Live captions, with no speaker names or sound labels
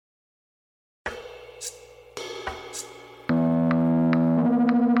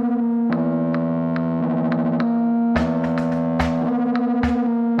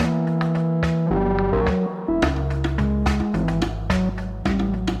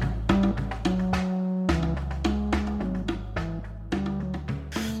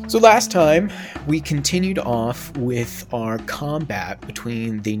So last time, we continued off with our combat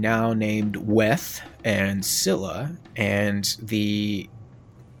between the now named Weth and Scylla, and the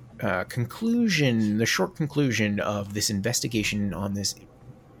short conclusion of this investigation on this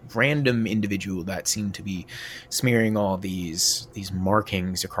random individual that seemed to be smearing all these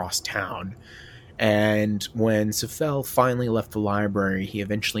markings across town. And when Sefel finally left the library, he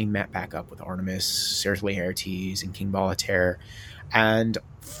eventually met back up with Artemis, Ceres Laertes, and King Boletaire, and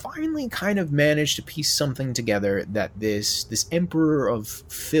finally kind of managed to piece something together that this Emperor of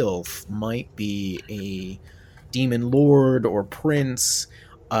Filth might be a demon lord or prince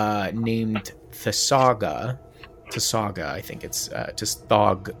named Thasaga, I think it's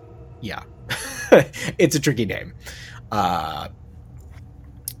Tisthog. Yeah, it's a tricky name.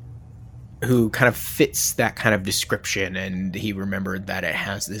 Who kind of fits that kind of description, and he remembered that it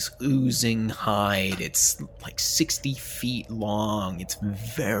has this oozing hide. It's like 60 feet long. It's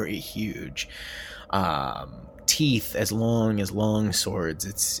very huge. Teeth as long swords.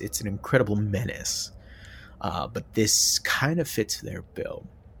 It's an incredible menace. But this kind of fits their bill.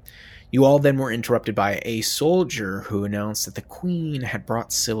 You all then were interrupted by a soldier who announced that the queen had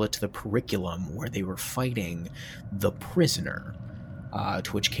brought Scylla to the Periculum where they were fighting the prisoner.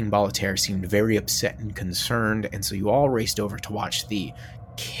 To which King Boletaire seemed very upset and concerned, and so you all raced over to watch the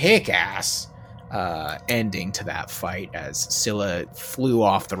kick-ass ending to that fight as Scylla flew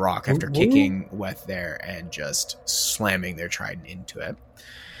off the rock after kicking Weth there and just slamming their trident into it.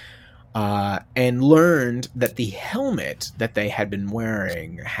 And learned that the helmet that they had been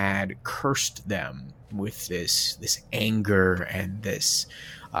wearing had cursed them with this anger and this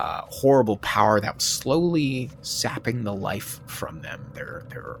horrible power that was slowly sapping the life from them.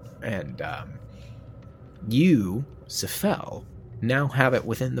 You, Sefel, now have it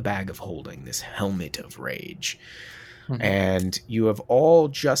within the bag of holding, this helmet of rage. Mm-hmm. And you have all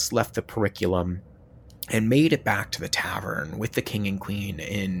just left the Periculum and made it back to the tavern with the king and queen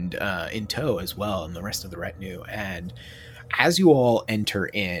in tow as well, and the rest of the retinue. And as you all enter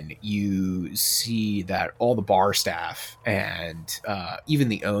in, you see that all the bar staff and even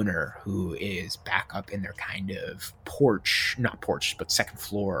the owner, who is back up in their kind of second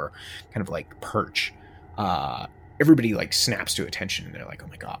floor, kind of like perch. Everybody like snaps to attention, and they're like, "Oh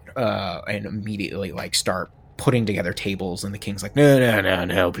my god!" And immediately like start putting together tables. And the king's like,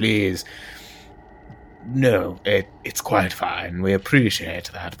 "No, please." No, it's quite fine. We appreciate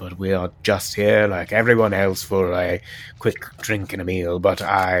that, but we are just here like everyone else for a quick drink and a meal, but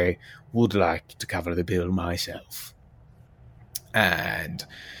I would like to cover the bill myself. And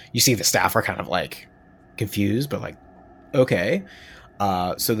you see the staff are kind of like confused, but like, okay.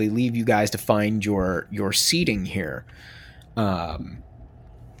 So they leave you guys to find your seating here. At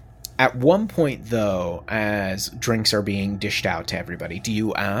one point, though, as drinks are being dished out to everybody, do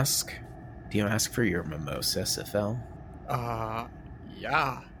you ask for your mimosa, Sefel?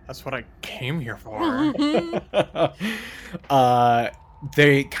 Yeah. That's what I came here for.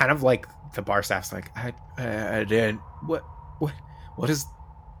 They kind of like, the bar staff's like, I didn't, what is,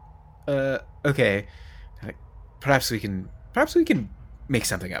 okay. Like, perhaps we can make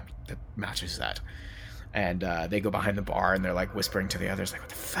something up that matches that. And they go behind the bar and they're like whispering to the others, like, what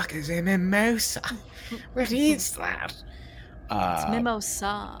the fuck is a mimosa? What is that? It's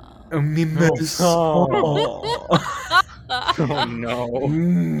mimosa. Oh, mimosa. Oh,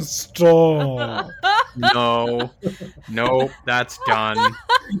 no. Stop. No. Nope, that's done.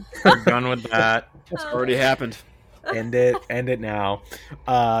 We're done with that. It's already happened. End it now.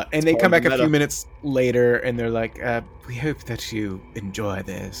 And they come back a few minutes later and they're like, we hope that you enjoy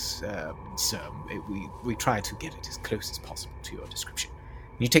this. We try to get it as close as possible to your description.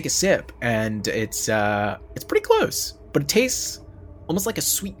 You take a sip and it's pretty close, but it tastes almost like a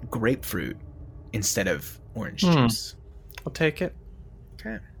sweet grapefruit instead of orange juice. I'll take it.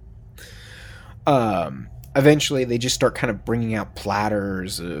 Okay. Eventually, they just start kind of bringing out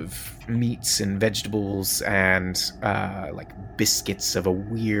platters of meats and vegetables and like biscuits of a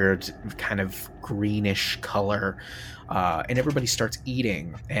weird kind of greenish color. And everybody starts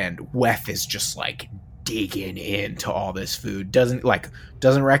eating. And Weth is just like digging into all this food. Doesn't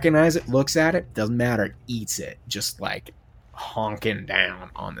recognize it, looks at it, doesn't matter, eats it. Just like honking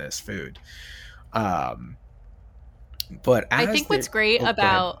down on this food. But I think what's great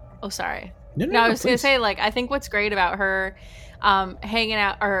about... Oh, sorry. No, I was going to say, like, I think what's great about her hanging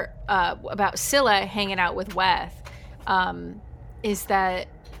out, or about Scylla hanging out with Weth, is that,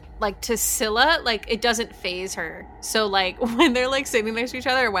 like, to Scylla, like, it doesn't faze her. So, like, when they're, like, sitting next to each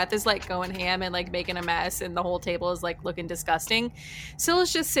other, Weth is, like, going ham and, like, making a mess, and the whole table is, like, looking disgusting.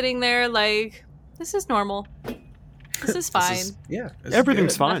 Scylla's just sitting there, like, this is normal. This is fine.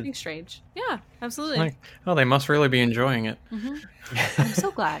 Everything's fine. Nothing strange. Yeah, absolutely. Like, oh, they must really be enjoying it. I'm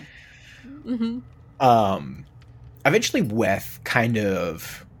so glad. Eventually, Weth kind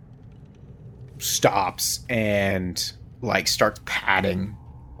of stops and like starts patting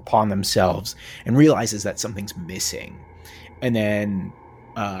upon themselves and realizes that something's missing, and then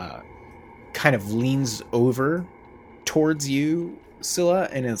kind of leans over towards you, Scylla,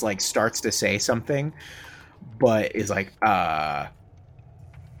 and is like starts to say something, but is like,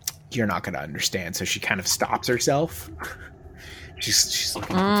 you're not gonna understand. So she kind of stops herself. she's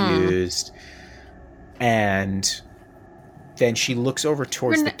looking confused, and then she looks over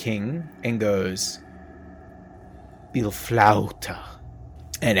towards the king and goes, Bilflauta.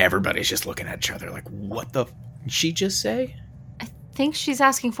 And everybody's just looking at each other like, what the did she just say? I think she's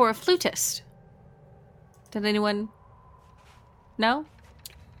asking for a flutist. Did anyone know?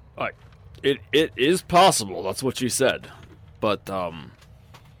 It is possible. That's what she said. But, I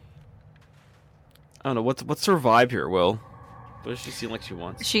don't know. What's her vibe here, Will? What does she seem like she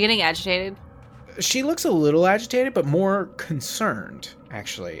wants? Is she getting agitated? She looks a little agitated, but more concerned,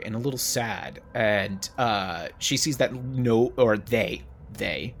 actually, and a little sad. And she sees that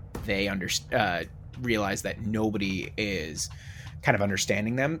they realize that nobody is kind of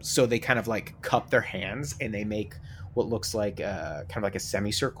understanding them. So they kind of like cup their hands and they make what looks like kind of like a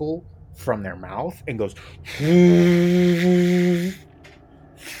semicircle from their mouth and goes. Do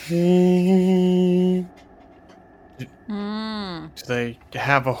they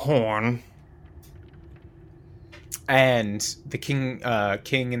have a horn? And the king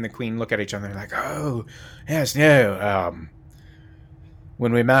and the queen look at each other and they're like, oh, yes, no.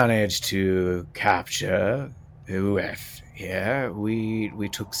 When we managed to capture Ueth here, we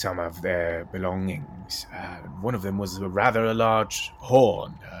took some of their belongings. One of them was a rather large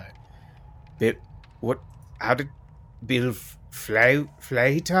horn. How did Bill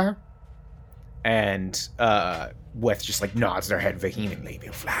Flater? And Weth just like nods their head vehemently.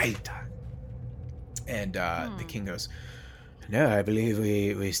 Bill Flater. And the king goes, no, I believe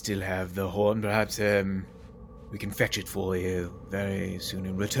we still have the horn. Perhaps we can fetch it for you very soon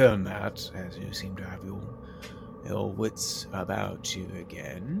and return that, as you seem to have your wits about you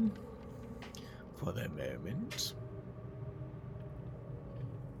again for the moment.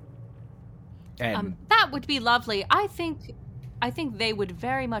 And that would be lovely. I think they would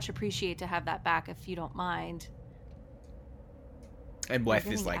very much appreciate to have that back, if you don't mind. And Weth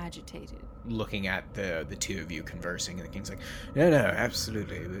is like agitated, looking at the two of you conversing, and the king's like, no,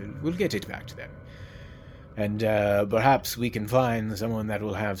 absolutely, we'll get it back to them. And perhaps we can find someone that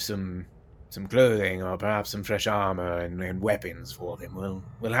will have some clothing, or perhaps some fresh armor and weapons for them.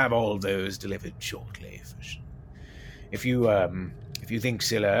 We'll have all those delivered shortly. If you think,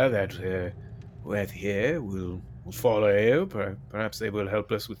 Scylla, that Weth here will follow you, perhaps they will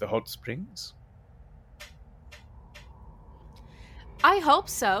help us with the hot springs. I hope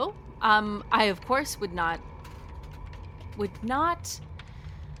so. I of course would not.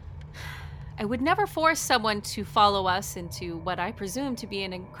 I would never force someone to follow us into what I presume to be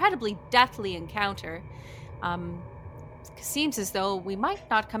an incredibly deathly encounter. Seems as though we might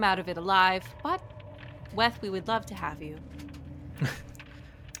not come out of it alive, but Weth, we would love to have you.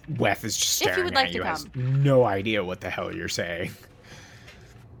 Weth is just staring at you, has no idea what the hell you're saying.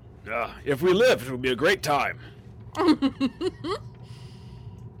 If we live, it will be a great time.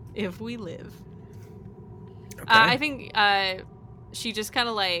 If we live. Okay. I think she just kind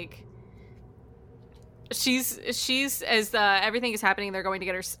of like she's as everything is happening, they're going to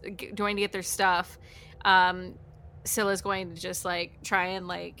get their stuff. Scylla's going to just like try and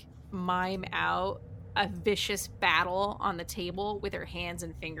like mime out a vicious battle on the table with her hands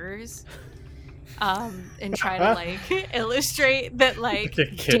and fingers, and try to like illustrate that like a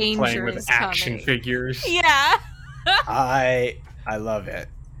kid danger playing with is action coming. figures. Yeah. I love it.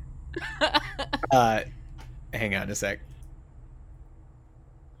 Hang on a sec.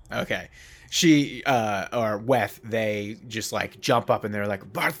 Okay. She, or Weth, they just like jump up and they're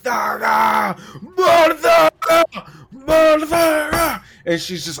like, Barthaga! Barthaga! Barthaga! And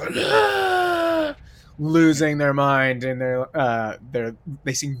she's just like, losing their mind, and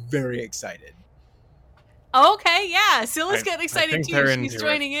they seem very excited. Okay, yeah. Scylla's getting excited too. She's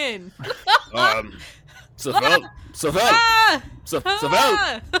joining in. Savel!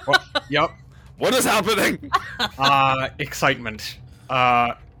 Yep. What is happening? Excitement.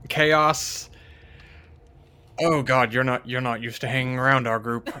 Chaos. Oh god, you're not used to hanging around our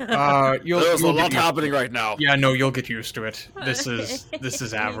group. There's a lot happening right now. Yeah, no, you'll get used to it. This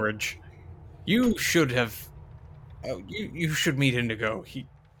is average. You should have. You should meet Indigo.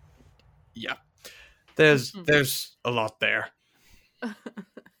 Yeah. There's a lot there.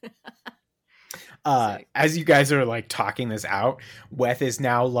 As you guys are like talking this out, Weth is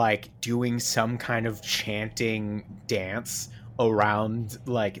now like doing some kind of chanting dance around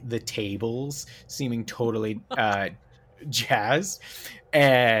like the tables, seeming totally jazzed.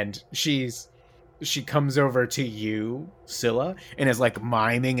 And she comes over to you, Scylla, and is like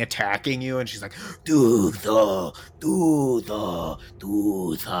miming attacking you, and she's like, do the.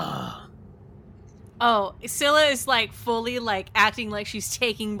 Oh, Scylla is like fully like acting like she's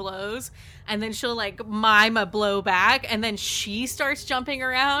taking blows, and then she'll like mime a blow back, and then she starts jumping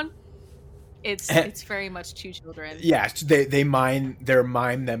around. It's very much two children. Yeah, they mime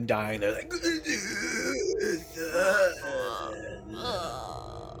them dying. They're like,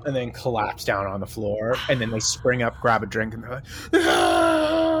 and then collapse down on the floor, and then they spring up, grab a drink, and they're like,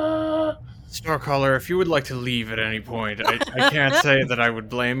 Starcaller, if you would like to leave at any point, I can't say that I would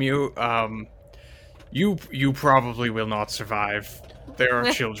blame you. You probably will not survive. There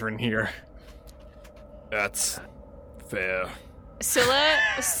are children here. That's fair. Scylla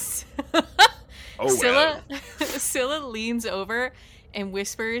leans over and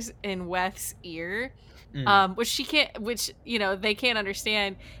whispers in Weth's ear, which they can't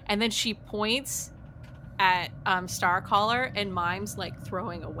understand, and then she points at Starcaller and mimes like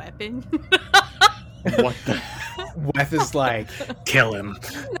throwing a weapon. What the? Weth is like, Kill him.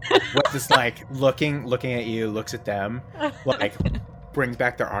 Weth is like looking at you, looks at them, like brings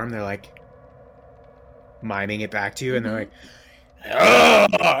back their arm. They're like miming it back to you, and they're like, ugh!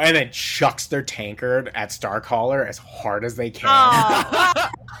 And then chucks their tankard at Starcaller as hard as they can. I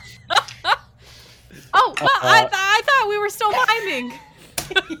thought we were still miming.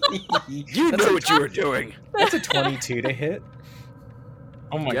 You know what you were doing. That's a 22 to hit.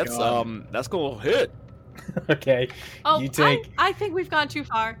 Oh my god. That's gonna hit. Okay. Oh, you take. I think we've gone too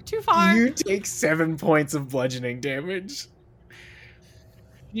far. Too far. You take 7 points of bludgeoning damage.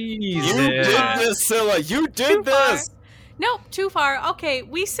 Jesus. You did this, Scylla. You did this. Far. Nope, too far. Okay,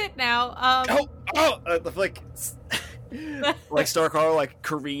 we sit now. Like Starcaller like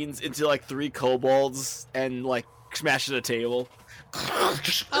careens into like 3 kobolds and like smashes a table.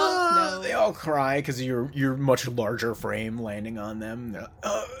 No. They all cry because your much larger frame landing on them.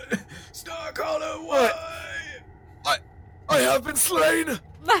 Starcaller, why? I have been slain.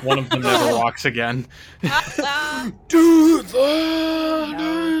 One of them never walks again. Do the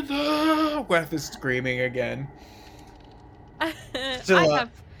Weth is screaming again. Scylla,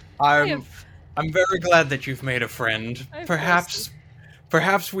 I'm very glad that you've made a friend.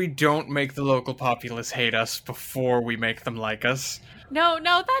 Perhaps we don't make the local populace hate us before we make them like us. No,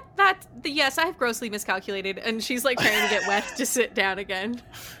 yes, I have grossly miscalculated, and she's like trying to get Weth to sit down again.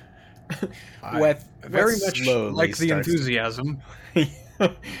 Weth very much like the enthusiasm.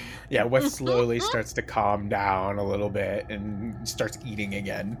 Yeah, Weth slowly starts to calm down a little bit and starts eating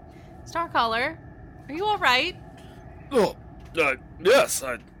again. Starcaller, are you all right? Oh, yes,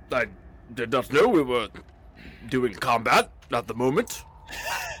 I did not know we were doing combat at the moment.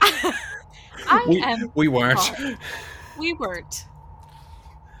 We weren't. We weren't.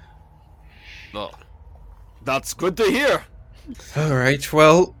 Oh, that's good to hear. All right.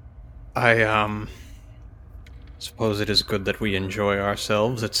 Well, I suppose it is good that we enjoy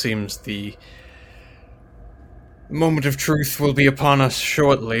ourselves. It seems the moment of truth will be upon us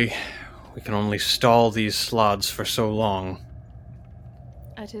shortly. We can only stall these slods for so long.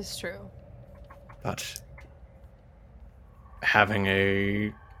 That is true. But having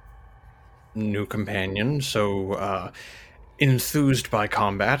a new companion so enthused by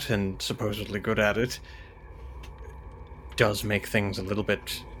combat and supposedly good at it does make things a little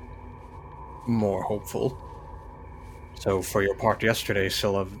bit more hopeful. So for your part yesterday,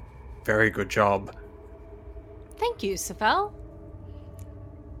 Scylla, very good job. Thank you, Safel.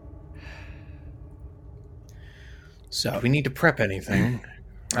 So do we need to prep anything?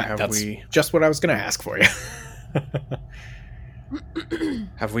 That's just what I was going to ask for you.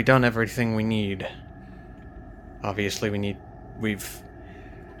 Have we done everything we need? Obviously, we'll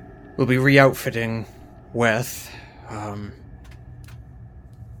be re-outfitting Weth.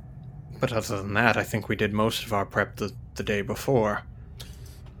 But other than that, I think we did most of our prep the day before.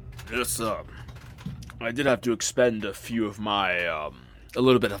 Yes, I did have to expend a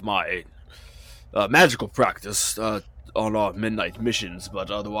little bit of my magical practice on our midnight missions,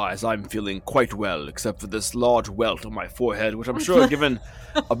 but otherwise I'm feeling quite well, except for this large welt on my forehead, which I'm sure given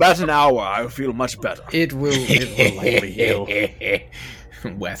about an hour, I'll feel much better. It will likely heal.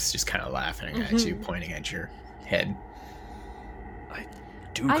 Weth's just kind of laughing at you, pointing at your head. I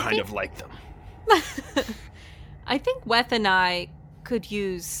kind of like them. I think Weth and I could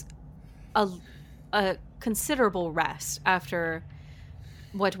use a a considerable rest after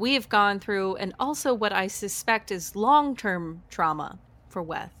what we have gone through, and also what I suspect is long-term trauma for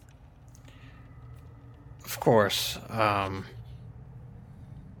Weth. Of course.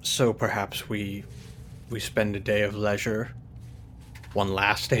 So perhaps we spend a day of leisure, one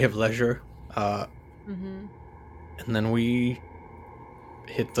last day of leisure, and then we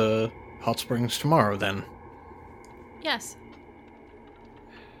hit the hot springs tomorrow. Then. Yes.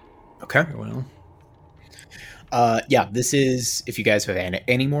 Okay. Well. Yeah, this is, if you guys have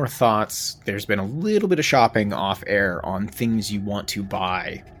any more thoughts, there's been a little bit of shopping off air on things you want to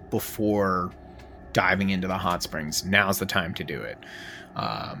buy before diving into the hot springs. Now's the time to do it.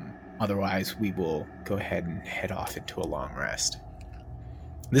 Otherwise, we will go ahead and head off into a long rest.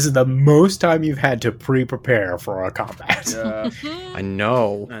 This is the most time you've had to pre-prepare for a combat. I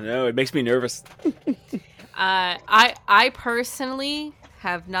know. It makes me nervous. I personally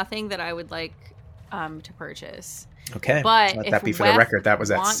have nothing that I would like to purchase. Okay, but let that be for the record. That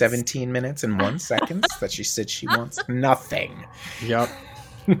was at 17 minutes and 1 second that she said she wants nothing. Yep.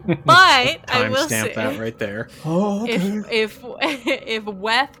 But I will stamp that right there. Oh, okay. If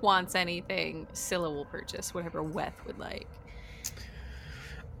Weth wants anything, Scylla will purchase whatever Weth would like.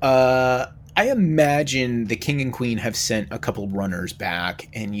 I imagine the king and queen have sent a couple runners back,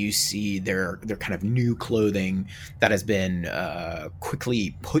 and you see their kind of new clothing that has been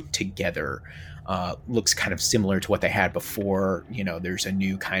quickly put together. Looks kind of similar to what they had before. You know, there's a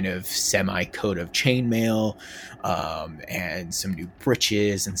new kind of semi-coat of chainmail, and some new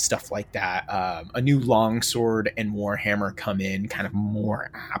breeches and stuff like that. A new longsword and warhammer come in, kind of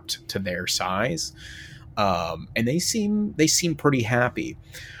more apt to their size. And they seem pretty happy.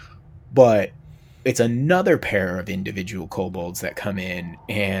 But it's another pair of individual kobolds that come in,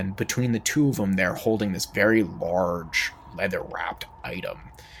 and between the two of them, they're holding this very large leather-wrapped item.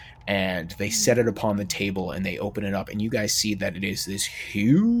 And they set it upon the table, and they open it up, and you guys see that it is this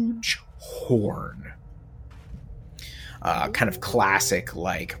huge horn. Kind of classic,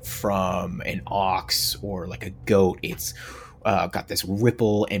 like from an ox or like a goat. It's got this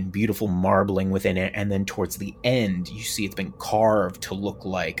ripple and beautiful marbling within it, and then towards the end, you see it's been carved to look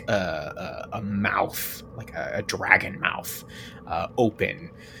like a mouth, like a dragon mouth, open.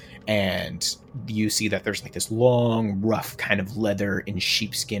 And you see that there's like this long, rough kind of leather and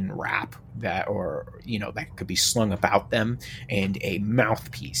sheepskin wrap that could be slung about them, and a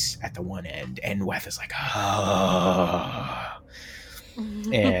mouthpiece at the one end. And Weth is like, ah.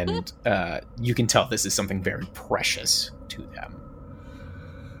 And you can tell this is something very precious to them.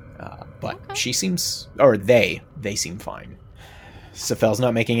 But okay. She seems, or they seem fine. Sephel's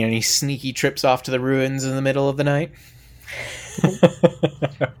not making any sneaky trips off to the ruins in the middle of the night.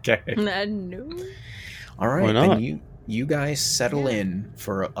 Okay. No. All right, then you guys settle in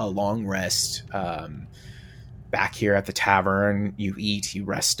for a long rest. Back here at the tavern, you eat, you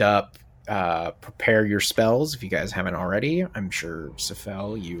rest up, prepare your spells if you guys haven't already. I'm sure,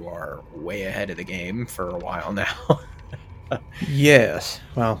 Sephel, you are way ahead of the game for a while now. Yes.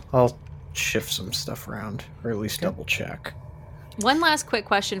 Well, I'll shift some stuff around, or at least double check. One last quick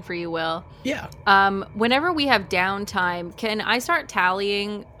question for you, Will. Yeah. Whenever we have downtime, can I start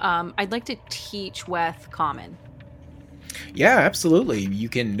tallying? I'd like to teach Weth Common. Yeah, absolutely. You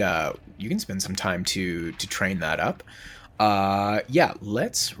can spend some time to train that up. Yeah,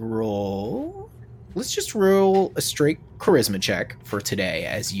 let's just roll a straight charisma check for today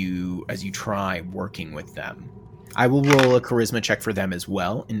as you try working with them. I will roll a charisma check for them as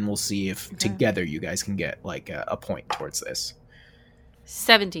well, and we'll see if together you guys can get like a point towards this.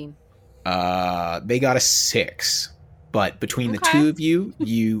 17. They got a 6, but between the two of you,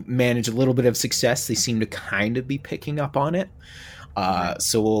 you manage a little bit of success. They seem to kind of be picking up on it.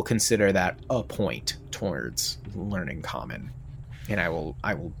 So we'll consider that a point towards learning Common, and I will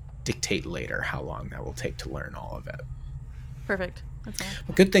dictate later how long that will take to learn all of it. Perfect. That's all.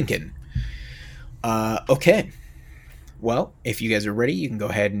 Well, good thinking. Okay. Well, if you guys are ready, you can go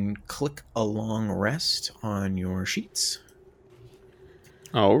ahead and click a long rest on your sheets.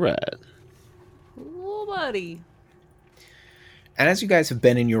 All right. Oh, buddy. And as you guys have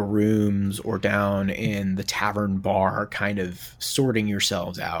been in your rooms or down in the tavern bar, kind of sorting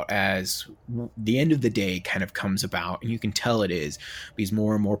yourselves out as the end of the day kind of comes about, and you can tell it is because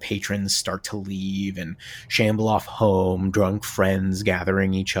more and more patrons start to leave and shamble off home, drunk friends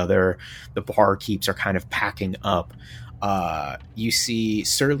gathering each other, the barkeeps are kind of packing up. You see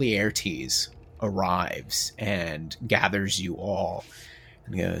Sir Laertes arrives and gathers you all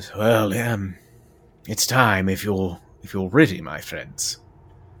and goes, well, it's time if you're ready, my friends.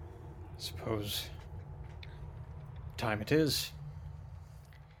 Suppose time it is.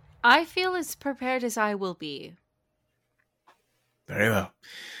 I feel as prepared as I will be. Very well.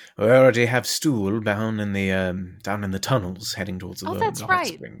 We already have Stool down in the tunnels heading towards the hot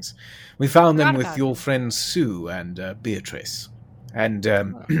springs. We found them with your friends Sue and Beatrice. And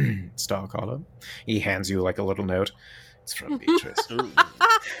Starcaller. He hands you like a little note. It's from Beatrice.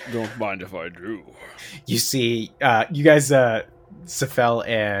 Don't mind if I do. You see, you guys, Sefel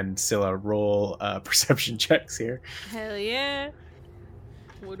and Scylla, roll perception checks here. Hell yeah.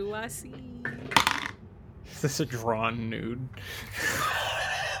 What do I see? Is this a drawn nude?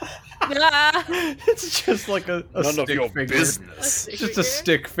 It's just like a stick figure. Business. Just a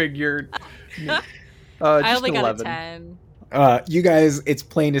stick figure. I only got 11. A 10. You guys, it's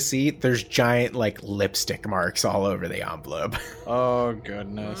plain to see there's giant like lipstick marks all over the envelope. Oh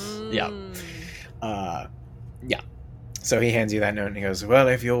goodness. Yeah. Yeah. So he hands you that note and he goes, well,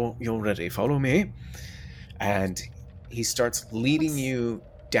 if you're ready, follow me. And he starts leading you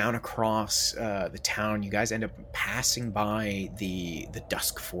down across the town. You guys end up passing by the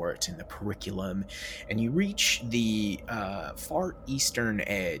Dusk Fort and the Periculum, and you reach the far eastern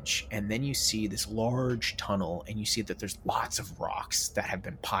edge, and then you see this large tunnel, and you see that there's lots of rocks that have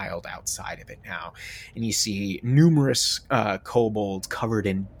been piled outside of it now, and you see numerous kobolds covered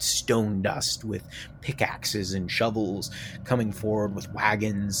in stone dust with pickaxes and shovels coming forward with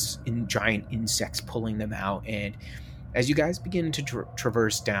wagons and giant insects pulling them out. And as you guys begin to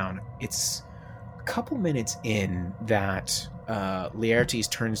traverse down, it's a couple minutes in that Laertes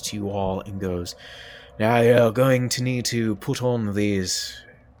turns to you all and goes, now you're going to need to put on these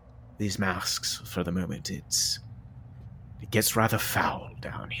masks for the moment. It gets rather foul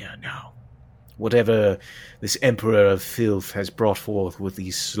down here now. Whatever this Emperor of Filth has brought forth with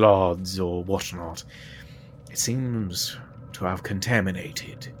these sloths or whatnot, it seems to have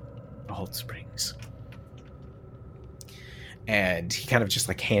contaminated the hot springs. And he kind of just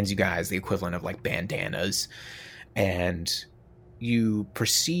like hands you guys the equivalent of like bandanas, and you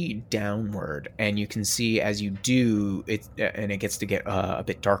proceed downward, and you can see as you do it, and it gets to get a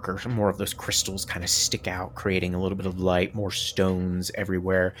bit darker, more of those crystals kind of stick out, creating a little bit of light, more stones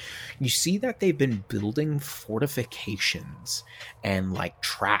everywhere. You see that they've been building fortifications and like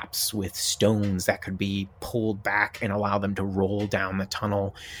traps with stones that could be pulled back and allow them to roll down the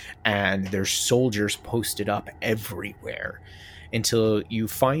tunnel, and there's soldiers posted up everywhere until you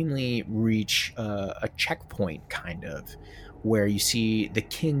finally reach a checkpoint, kind of, where you see the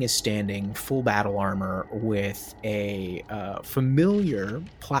king is standing full battle armor with a familiar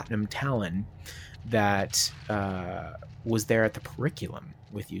platinum talon that was there at the Periculum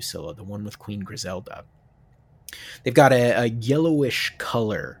with you, Scylla, the one with Queen Griselda. They've got a yellowish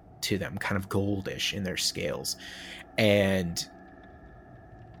color to them, kind of goldish in their scales. And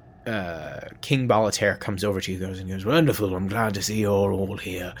King Boletaire comes over to you and goes, wonderful, I'm glad to see you're all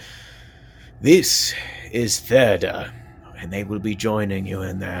here. This is Thirda, and they will be joining you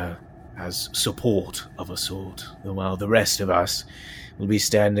in there as support of a sort, while the rest of us will be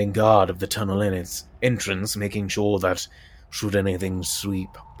standing guard of the tunnel in its entrance, making sure that should anything sweep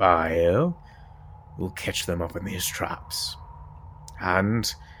by you, we'll catch them up in these traps.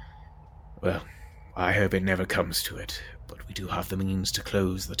 And, well, I hope it never comes to it, but we do have the means to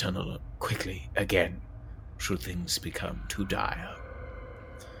close the tunnel quickly again, should things become too dire.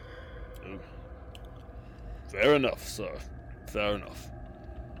 Fair enough, sir. Fair enough.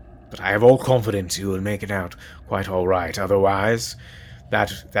 But I have all confidence you will make it out quite all right. Otherwise,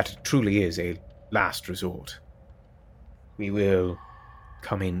 that truly is a last resort. We will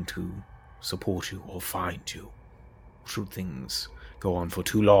come in to support you or find you, should things go on for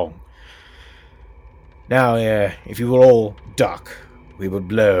too long. Now, if you will all duck, we will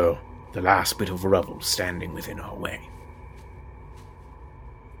blow the last bit of rubble standing within our way.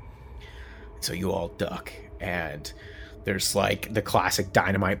 So you all duck, and there's like the classic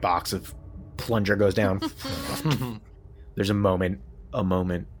dynamite box of plunger goes down. There's a moment,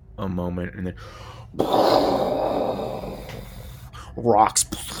 and then rocks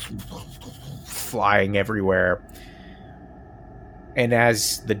flying everywhere. And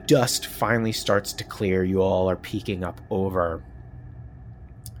as the dust finally starts to clear, you all are peeking up over.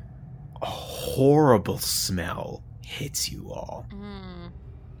 A horrible smell hits you all.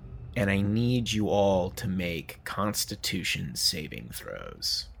 And I need you all to make Constitution saving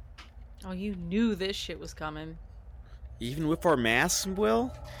throws. Oh, you knew this shit was coming. Even with our masks,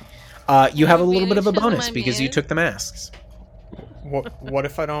 Will? You have a little bit of a bonus because you took the masks. What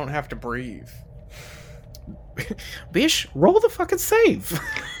if I don't have to breathe? Bish, roll the fucking save.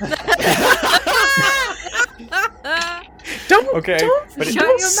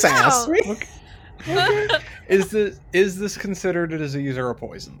 Don't sass me. Is this considered a disease or a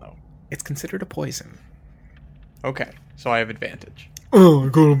poison, though? It's considered a poison. Okay, so I have advantage. Oh, I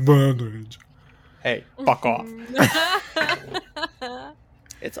got advantage. Hey, fuck off.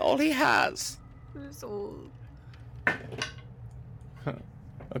 It's all he has.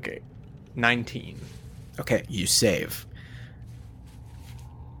 Okay, 19. Okay, you save.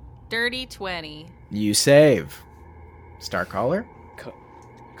 Dirty 20. You save. Starcaller?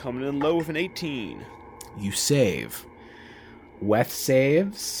 Coming in low with an 18. You save. Weth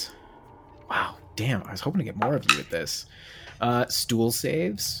saves. Wow, damn, I was hoping to get more of you at this. Stool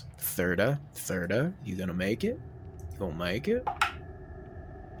saves. Thirda, you gonna make it? You gonna make it?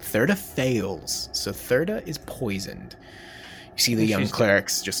 Thirda fails, so Thirda is poisoned. You see the young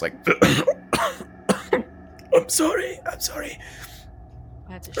clerics just like, I'm sorry. That's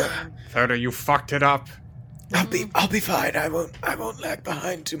a shame. Thirda, you fucked it up. I'll be fine. I won't lag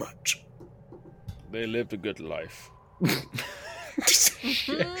behind too much. They lived a good life.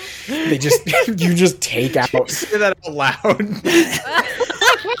 You just take out. Say that out loud.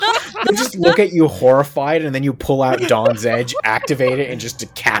 They just look at you horrified, and then you pull out Dawn's Edge, activate it, and just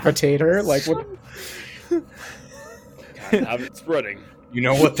decapitate her. Like what? Can't have it spreading. You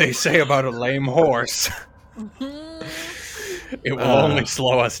know what they say about a lame horse. It will only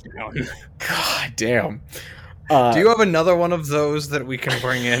slow us down. God damn. Do you have another one of those that we can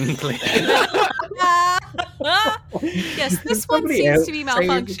bring in, please? Yes, this one seems to be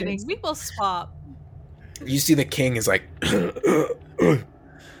malfunctioning. We will swap. You see the king is like, I'm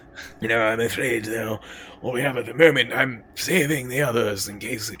afraid though, all we have at the moment, I'm saving the others in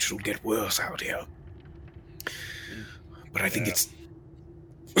case it should get worse out here. But I think it's...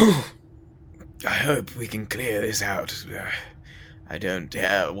 I hope we can clear this out. I don't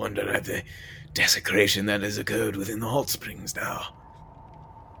wonder at the desecration that has occurred within the hot springs now.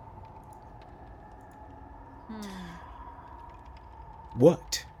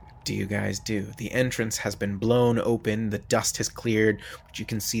 What do you guys do? The entrance has been blown open, the dust has cleared, but you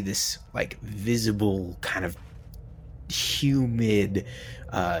can see this, like, visible kind of humid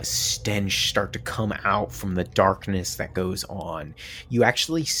stench start to come out from the darkness that goes on. You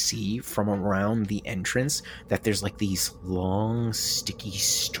actually see from around the entrance that there's like these long sticky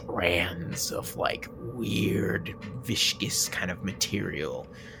strands of like weird viscous kind of material.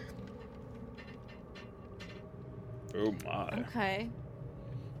 Oh my. Okay.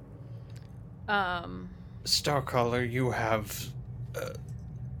 Starcaller, you have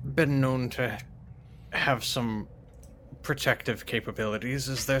been known to have some protective capabilities.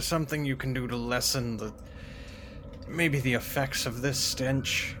 Is there something you can do to lessen maybe the effects of this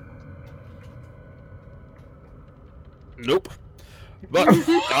stench? Nope. But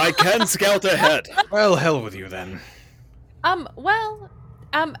I can scout ahead. Well, hell with you then. How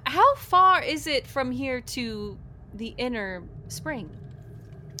far is it from here to the inner spring?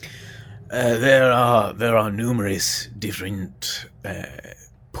 There are numerous different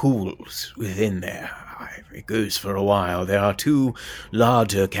pools within there. It goes for a while. There are two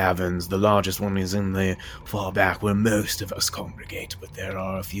larger caverns. The largest one is in the far back where most of us congregate, but there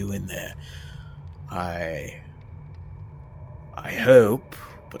are a few in there. I hope,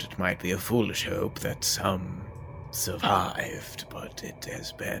 but it might be a foolish hope, that some survived, but it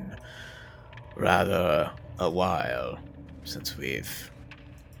has been rather a while since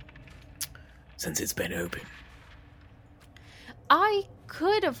it's been open. I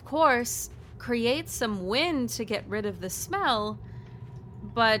could, of course, create some wind to get rid of the smell,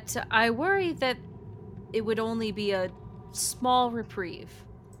 but I worry that it would only be a small reprieve.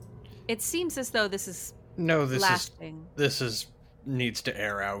 It seems as though this is lasting. This needs to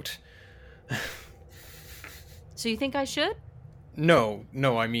air out. So you think I should? No,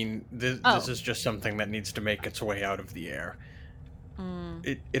 I mean, this is just something that needs to make its way out of the air.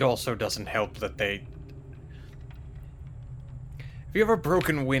 It also doesn't help that they... Have you ever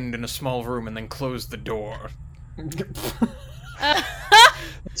broken wind in a small room and then closed the door?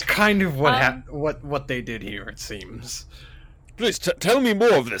 It's kind of what they did here, it seems. Please tell me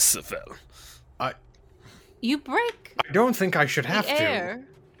more of this, Sifel. You break. I don't think I should have the air.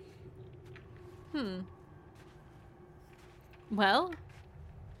 Well,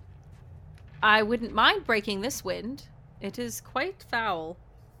 I wouldn't mind breaking this wind. It is quite foul.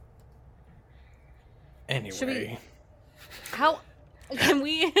 Anyway, how can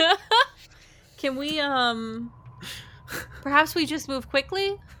we? Perhaps we just move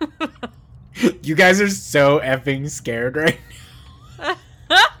quickly. You guys are so effing scared right now.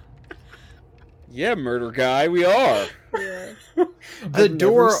 Yeah, murder guy, we are. Yeah. The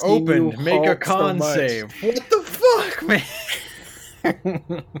door opened. Make a con save. What the fuck, man?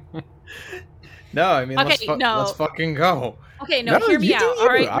 No, I mean, okay, let's fucking go. Okay, no, hear me out. All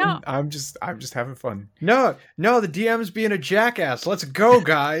right, I'm just having fun. No, the DM's being a jackass. Let's go,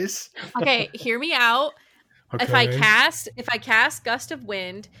 guys. Okay, hear me out. Okay. If I cast Gust of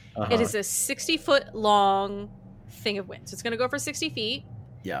Wind, it is a 60-foot long thing of wind. So it's going to go for 60 feet.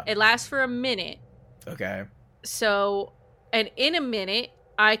 Yeah. It lasts for a minute. Okay. So, and in a minute,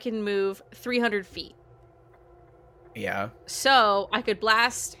 I can move 300 feet. Yeah. So I could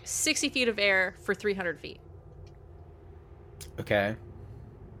blast 60 feet of air for 300 feet. Okay.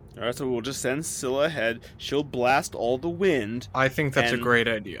 All right, so we'll just send Scylla ahead. She'll blast all the wind. I think that's a great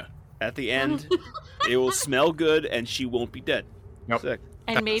idea. At the end, it will smell good, and she won't be dead. Nope. Sick.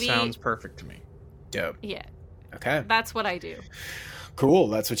 And that maybe sounds perfect to me. Dope. Yeah. Okay. That's what I do. Cool.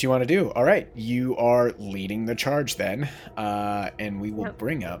 That's what you want to do. All right. You are leading the charge then, and we will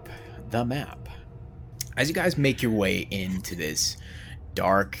bring up the map. As you guys make your way into this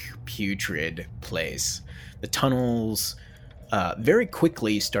dark, putrid place, the tunnels very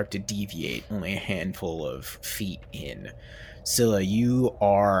quickly start to deviate, only a handful of feet in. Scylla, you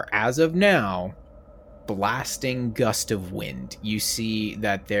are, as of now, blasting Gust of Wind. You see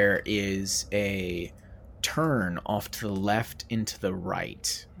that there is a turn off to the left and to the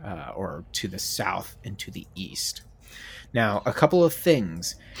right, or to the south and to the east. Now, a couple of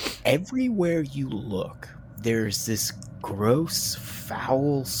things. Everywhere you look, there's this gross,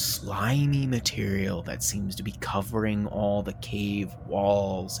 foul, slimy material that seems to be covering all the cave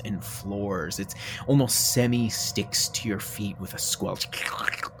walls and floors. It's almost semi-sticks to your feet with a squelch.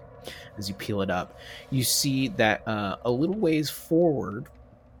 As you peel it up, you see that a little ways forward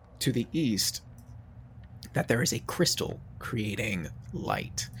to the east, that there is a crystal creating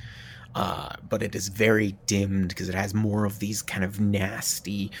light. But it is very dimmed because it has more of these kind of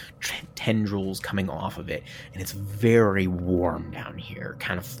nasty tendrils coming off of it. And it's very warm down here,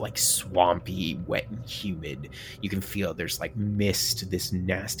 kind of like swampy, wet and humid. You can feel there's like mist, this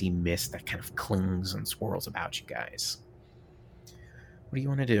nasty mist that kind of clings and swirls about you guys. What do you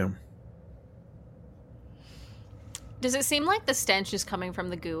want to do? Does it seem like the stench is coming from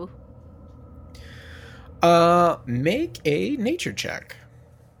the goo? Make a nature check.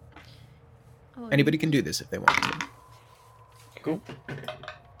 Anybody can do this if they want to. Cool.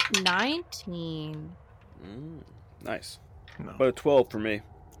 19. Nice. No. But a 12 for me.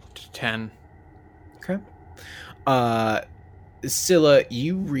 10. Okay. Scylla,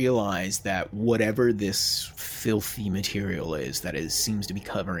 you realize that whatever this filthy material is that seems to be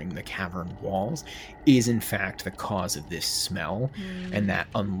covering the cavern walls is in fact the cause of this smell, and that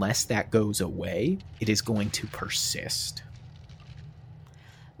unless that goes away, it is going to persist.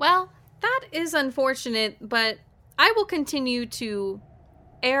 Well, that is unfortunate, but I will continue to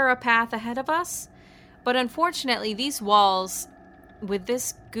air a path ahead of us. But unfortunately, these walls, with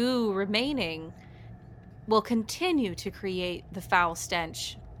this goo remaining, will continue to create the foul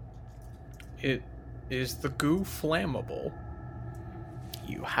stench. Is the goo flammable?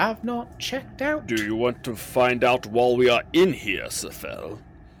 You have not checked out. Do you want to find out while we are in here, Sefel?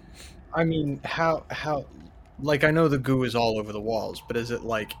 I mean, how... Like, I know the goo is all over the walls, but is it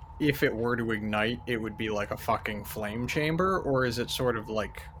like, if it were to ignite, it would be like a fucking flame chamber? Or is it sort of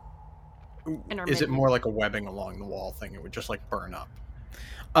like... Is it more like a webbing along the wall thing? It would just, like, burn up?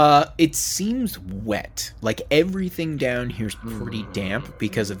 It seems wet. Like, everything down here's pretty damp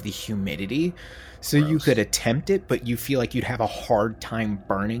because of the humidity. So you could attempt it, but you feel like you'd have a hard time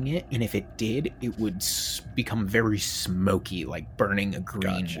burning it. And if it did, it would become very smoky, like burning a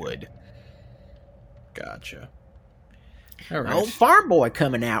green wood. Gotcha. All right. Old farm boy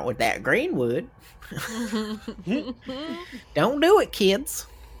coming out with that greenwood. Don't do it, kids.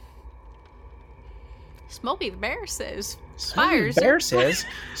 Smokey the Bear says, Smokey the Bear says,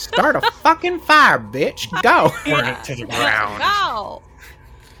 start a fucking fire, bitch. Go. Burn it to the ground. Go.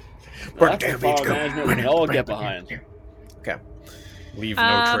 Burn it down, bitch. Go. I'll get behind. Okay. Leave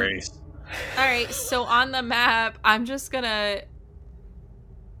no trace. All right, so on the map, I'm just gonna...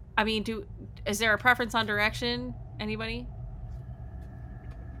 I mean, is there a preference on direction? Anybody?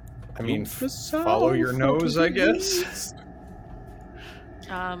 I mean, follow your nose, I guess.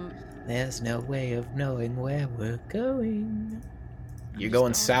 There's no way of knowing where we're going. You're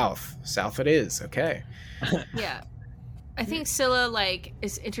going south. South it is. Okay. Yeah. I think Scylla, like,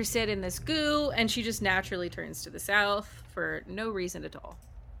 is interested in this goo, and she just naturally turns to the south for no reason at all.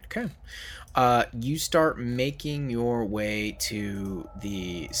 Okay. You start making your way to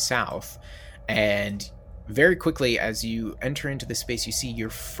the south, and very quickly as you enter into the space, you see your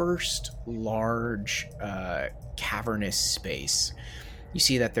first large cavernous space. You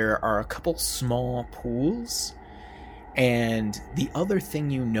see that there are a couple small pools, And the other thing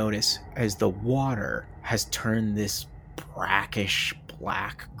you notice as the water has turned this brackish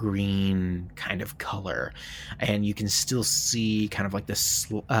black-green kind of color, and you can still see kind of like the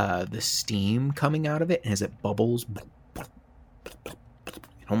steam coming out of it, and as it bubbles, it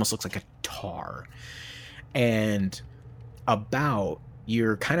almost looks like a tar. And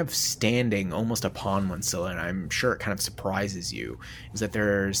you're kind of standing almost upon one, Scylla, and I'm sure it kind of surprises you, is that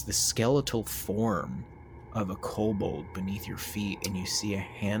there's the skeletal form of a kobold beneath your feet, and you see a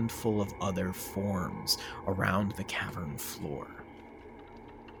handful of other forms around the cavern floor.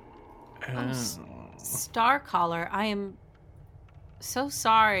 Starcaller, I am so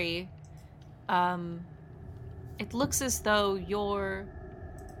sorry. It looks as though your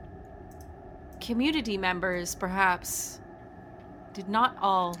community members perhaps did not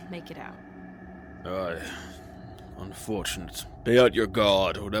all make it out. Unfortunate. Be out your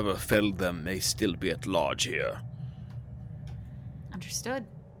guard. Whatever felled them may still be at large here. Understood.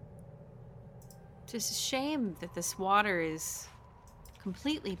 It's a shame that this water is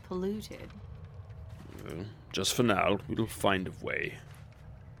completely polluted. Well, just for now, we'll find a way.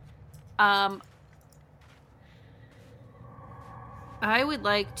 I would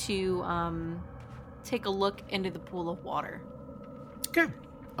like to take a look into the pool of water. Okay.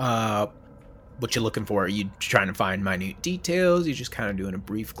 What you looking for? Are you trying to find minute details? You just kind of doing a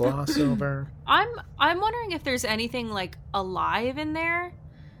brief gloss over? I'm wondering if there's anything like alive in there.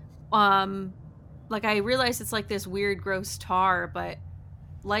 Like I realize it's like this weird gross tar, but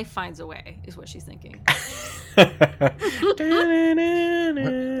life finds a way, is what she's thinking. What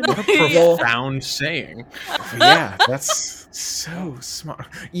a profound saying. Yeah, that's so smart.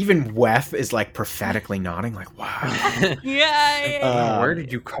 Even Weth is like prophetically nodding, like, wow. Yeah. Where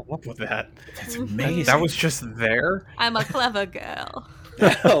did you come up with that? That's amazing. That was just there? I'm a clever girl.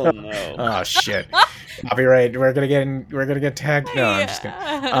 Oh no. Oh shit. Copyright. We're gonna get tagged. No, I'm just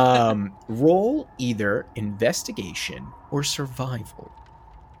kidding. Roll either investigation or survival.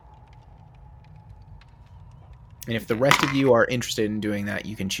 And if the rest of you are interested in doing that,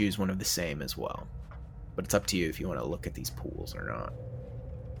 you can choose one of the same as well. But it's up to you if you want to look at these pools or not.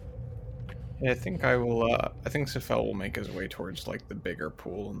 Yeah, I think I will. I think Sefel will make his way towards like the bigger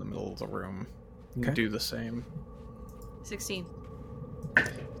pool in the middle of the room. And Okay. do the same. 16.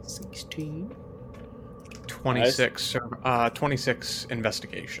 16. 26. 26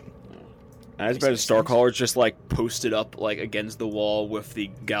 investigation. I was about Starcaller just like posted up like against the wall with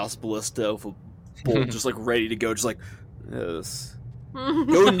the Gauss Ballista of a bolt just like ready to go, just like yes.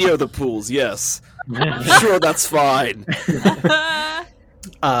 Go near the pools, yes. I'm sure that's fine.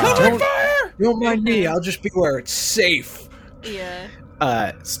 Don't mind me. I'll just be where it's safe. Yeah.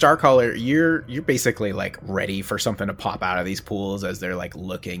 Starcaller, you're basically like ready for something to pop out of these pools as they're like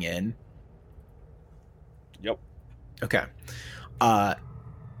looking in. Yep. Okay.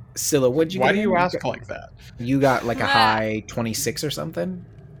 Scylla, what'd you Why get? do you ask like that? You got like a high 26 or something?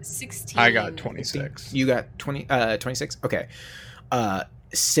 16. I got 26. You got 26? Okay.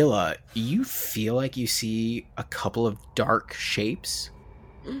 Scylla, you feel like you see a couple of dark shapes,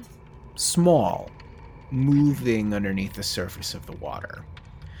 small, moving underneath the surface of the water.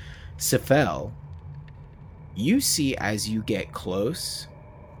 Sefel, you see as you get close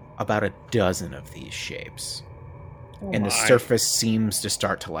about a dozen of these shapes. And the surface seems to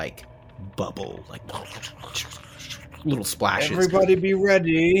start to like bubble, like little splashes. Everybody be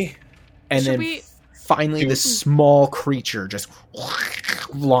ready. And Should then we- finally this small creature just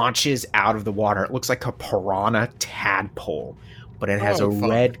launches out of the water. It looks like a piranha tadpole, but it has a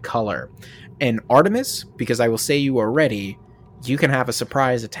red color. And Artemis, because I will say you are ready, you can have a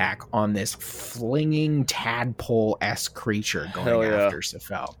surprise attack on this flinging tadpole-esque creature going Hell yeah. after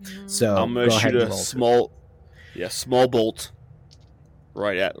Sefel. So I'm gonna go ahead shoot and a roll. small bolt.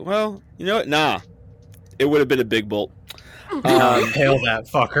 Right at. Well, you know what? Nah, it would have been a big bolt. Hail that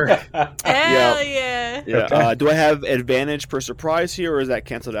fucker. Hell yeah. Yeah. Okay. Do I have advantage per surprise here, or is that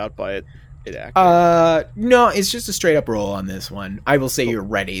canceled out by it acting? No, it's just a straight up roll on this one. I will say you're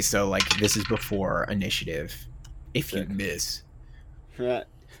ready, so like this is before initiative. If you miss.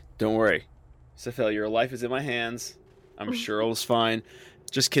 Don't worry, Sefel, your life is in my hands. I'm sure it was fine.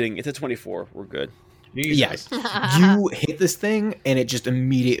 Just kidding. It's a 24. We're good. Yes. You hit this thing, and it just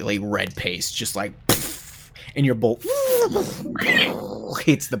immediately red paste, just like, and your bolt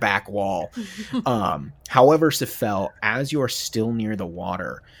hits the back wall. However, Sefel, as you are still near the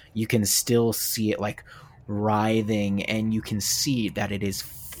water, you can still see it like writhing, and you can see that it is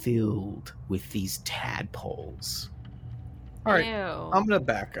filled with these tadpoles. All right, Ew. I'm gonna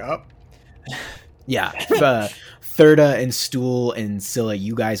back up. Yeah. Thurda and Stool and Scylla,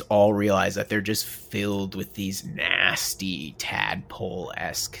 you guys all realize that they're just filled with these nasty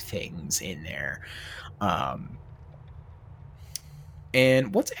tadpole-esque things in there.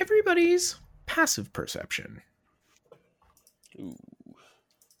 And what's everybody's passive perception? Ooh.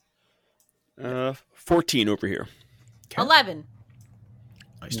 14 over here. Okay. 11.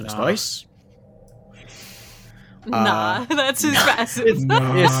 Nice. Nah, that's his passive. It's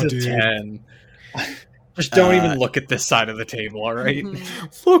a 10. Just don't even look at this side of the table, all right?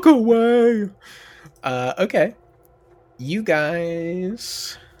 Look away. Okay. You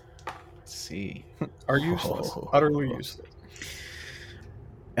guys... Let's see. Are useless. Utterly useless.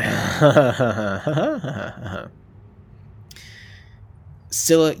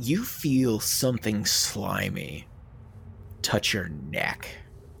 Scylla, you feel something slimy touch your neck.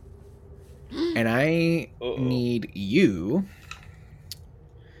 And I need you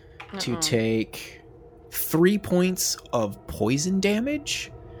to take 3 points of poison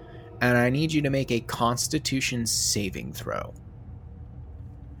damage, and I need you to make a Constitution saving throw.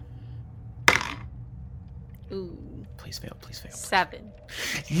 Ooh. Please fail, please fail. Please. 7.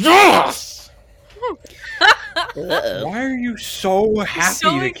 Yes! Why are you so happy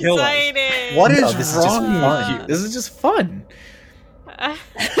so to kill excited. us? What is wrong with you? This is just fun.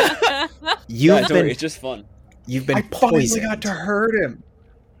 It's just fun. You've been I poisoned. finally got to hurt him.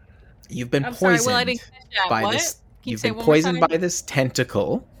 You've been I'm poisoned sorry, I didn't catch that. by What? this. Can you You've say been one more poisoned time? by this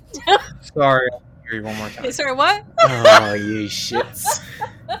tentacle. Sorry, I'll hear you one more time. Sorry, what? Oh, you shits!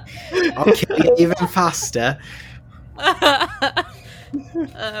 I'll kill you even faster.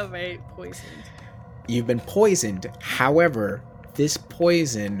 Oh, mate, poisoned. You've been poisoned. However, this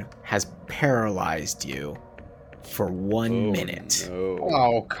poison has paralyzed you for 1 minute. No.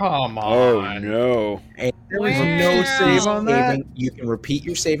 Oh, come on. Oh, no. And There was Wow. no save on that? you can repeat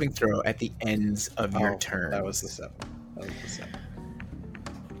your saving throw at the ends of your turn. That was the 7.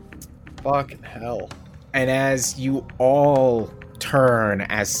 Fucking hell. And as you all turn,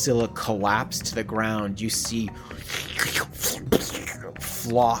 as Scylla collapsed to the ground, you see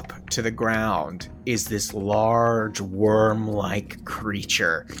flop to the ground is this large worm-like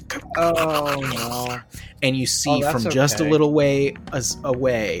creature. Oh, no. And you see that's from just a okay. little way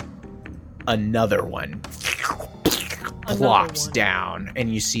away, another one plops down,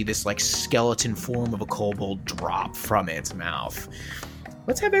 and you see this like skeleton form of a kobold drop from its mouth.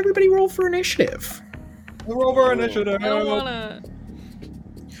 Let's have everybody roll for initiative. Roll for initiative. I don't wanna.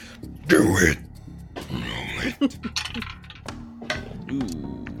 Do it.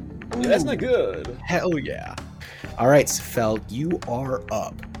 Ooh. Yeah, that's not good. Hell yeah. All right, Sfel, you are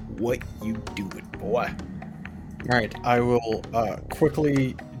up. What you doing, boy? Alright, I will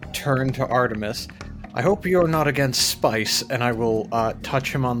quickly turn to Artemis. I hope you're not against Spice, and I will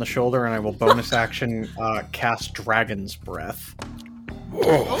touch him on the shoulder, and I will bonus action cast Dragon's Breath.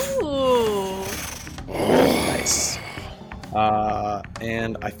 Ooh. Nice.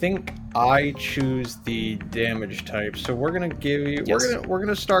 And I think I choose the damage type, so we're gonna give you. Yes. We're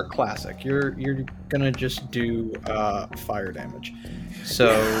gonna start classic. You're gonna just do fire damage.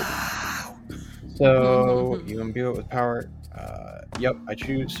 So you imbue it with power. Yep, I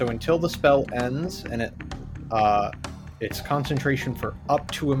choose. So until the spell ends, and it's concentration for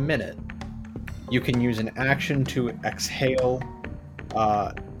up to a minute, you can use an action to exhale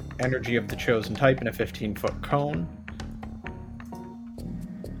energy of the chosen type in a 15-foot cone,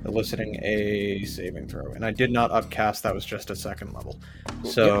 eliciting a saving throw. And I did not upcast, that was just a second level.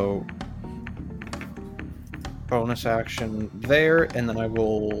 So, bonus action there, and then I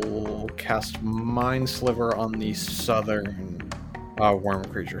will cast Mind Sliver on the southern worm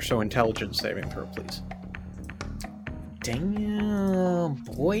creature. So, intelligence saving throw, please. Damn,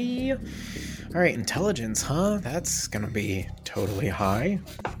 boy. All right, intelligence, huh? That's gonna be totally high.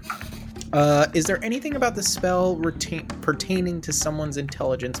 Is there anything about the spell pertaining to someone's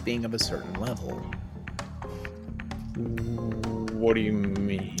intelligence being of a certain level? What do you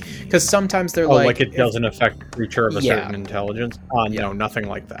mean? Because sometimes they're like it doesn't affect a creature of a Yeah. certain intelligence? No, nothing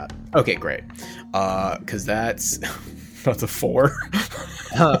like that. Okay, great. Because that's a 4.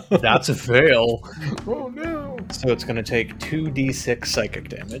 That's a fail. Oh no! So it's going to take 2d6 psychic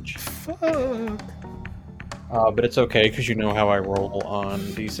damage. Fuck. But it's okay, because you know how I roll on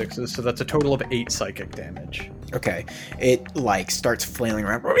d6s, so that's a total of 8 psychic damage. Okay, it starts flailing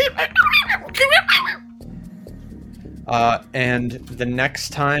around. And the next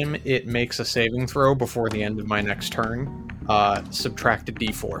time it makes a saving throw before the end of my next turn, subtract a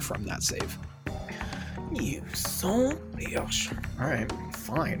d4 from that save. You son of a bitch. Alright,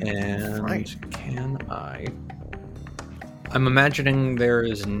 fine. And Fine. can I I'm imagining there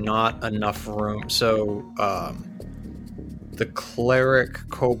is not enough room. So the cleric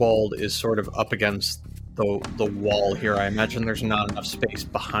kobold is sort of up against the wall here. I imagine there's not enough space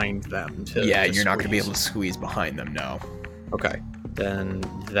behind them to you're not going to be able to squeeze behind them, no. Okay, then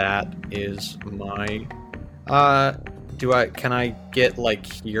that is my... Can I get, like,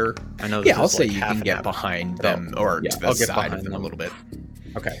 here? I know this I'll is, say like, you can get behind them, or to the side of them a little bit.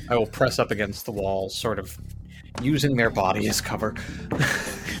 Okay, I will press up against the wall, sort of using their body as cover.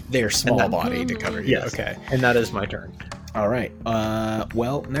 Their small body to cover you. Yes, okay. And that is my turn. All right.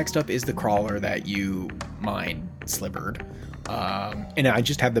 Well, next up is the crawler that you mind slivered. And I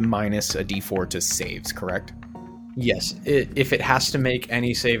just have the minus a d4 to saves, correct? Yes. If it has to make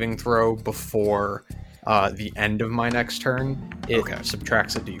any saving throw before the end of my next turn, it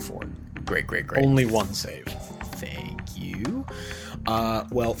subtracts a d4. Great. Only one save. Thank you.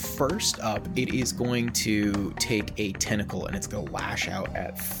 Well, first up, it is going to take a tentacle and it's going to lash out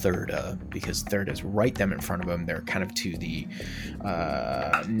at Thirda, because Thirda's right them in front of them. They're kind of to the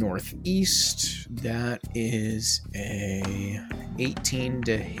northeast. That is a 18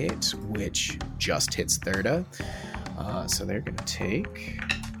 to hit, which just hits Thirda. So they're going to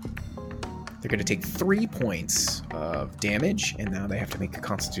take 3 points of damage, and now they have to make a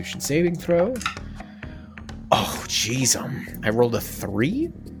Constitution saving throw. Oh, jeez, I rolled a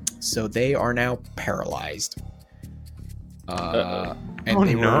 3, so they are now paralyzed. And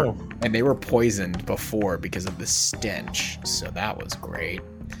they were poisoned before because of the stench, so that was great.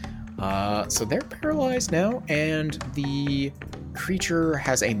 So they're paralyzed now, and the creature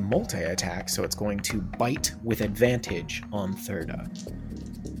has a multi-attack, so it's going to bite with advantage on Thirda.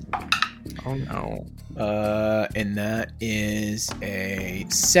 Oh no. And that is a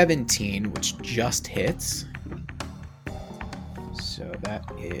 17, which just hits. So that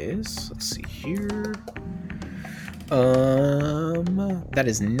is, let's see here. That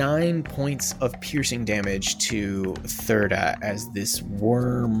is 9 points of piercing damage to Thirda as this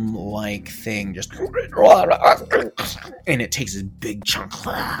worm-like thing just, and it takes a big chunk,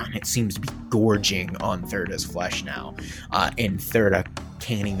 and it seems to be gorging on Thirda's flesh now. And Thirda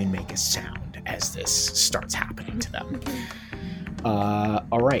can't even make a sound as this starts happening to them.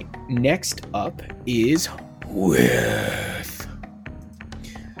 All right, next up is Weth.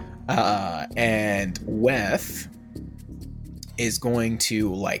 And Weth is going to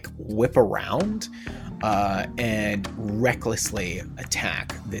whip around and recklessly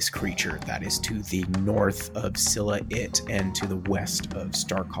attack this creature that is to the north of Scylla It and to the west of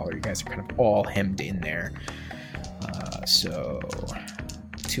Starcaller. You guys are kind of all hemmed in there. So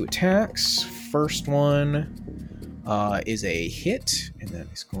 2 attacks. First one is a hit, and that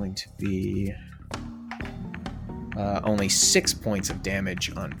is going to be only 6 points of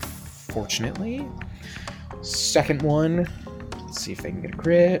damage, unfortunately. Second one, let's see if they can get a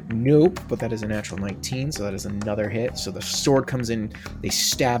crit. Nope, but that is a natural 19, so that is another hit. So the sword comes in, they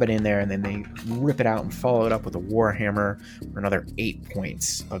stab it in there, and then they rip it out and follow it up with a warhammer for another 8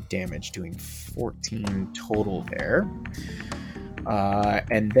 points of damage, doing 14 total there.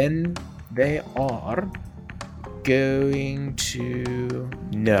 And then they are going to...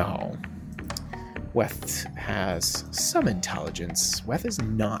 No. Weth has some intelligence. Weth is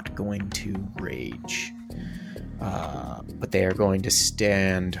not going to rage. But they are going to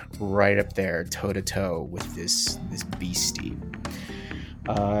stand right up there, toe-to-toe with this beastie.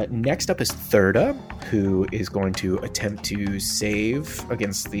 Next up is Thirda, who is going to attempt to save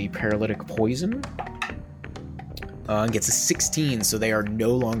against the paralytic poison. Gets a 16, so they are no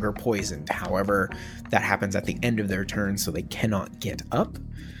longer poisoned. However, that happens at the end of their turn, so they cannot get up.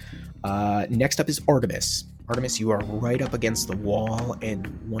 Next up is Artemis. Artemis, you are right up against the wall and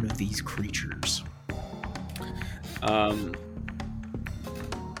one of these creatures.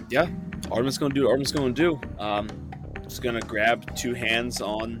 Yeah, Artemis gonna do what Artemis gonna do. Just gonna grab 2 hands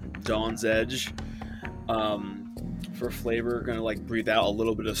on Dawn's Edge. For flavor, gonna breathe out a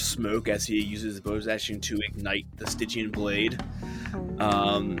little bit of smoke as he uses the bow's action to ignite the Stygian blade.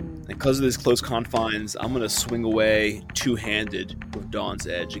 And because of this close confines, I'm gonna swing away 2-handed with Dawn's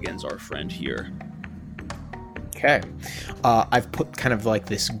Edge against our friend here. Okay. I've put kind of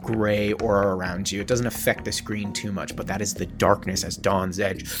this gray aura around you. It doesn't affect the screen too much, but that is the darkness as Dawn's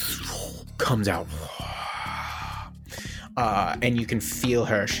Edge comes out. And you can feel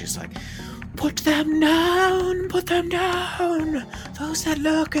her. She's like, put them down, those that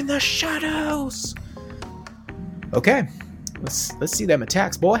lurk in the shadows. Okay, let's see them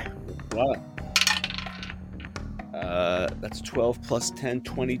attacks, boy. Wow. That's 12 plus 10,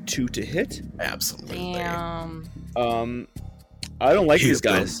 22 to hit. Absolutely. Damn. I don't like these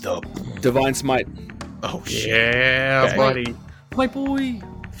guys. Divine Smite. Oh, shit. Yeah, Okay. buddy. My boy.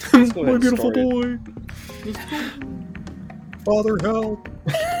 My beautiful boy. Father, help.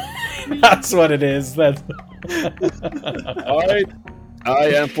 That's what it is. That's... I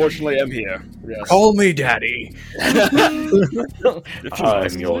unfortunately am here. Yes. Call me daddy. I'm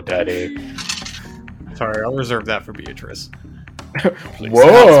your daddy. Sorry, I'll reserve that for Beatrice.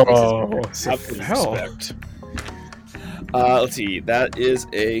 Whoa! Respect. Let's see. That is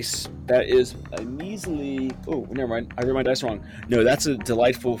a measly. Oh, never mind. I read my dice wrong. No, that's a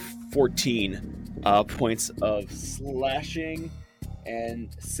delightful 14 points of slashing and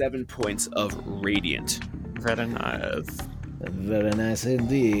 7 points of radiant. Very nice. Very nice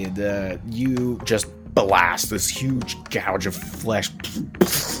indeed. You just blast this huge gouge of flesh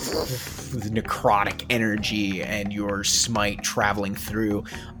with necrotic energy, and your smite traveling through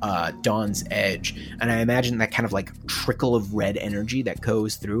Dawn's edge. And I imagine that kind of like trickle of red energy that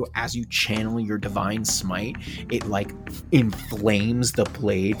goes through as you channel your divine smite. It like inflames the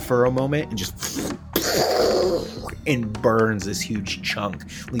blade for a moment and just and burns this huge chunk,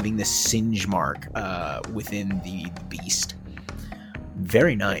 leaving this singe mark within the beast.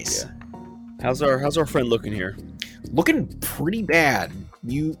 Very nice. Yeah. How's our friend looking here? Looking pretty bad.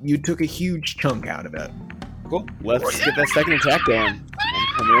 You took a huge chunk out of it. Cool. Let's get that second attack going. I'm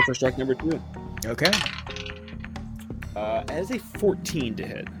coming in for strike number 2. Okay. As a 14 to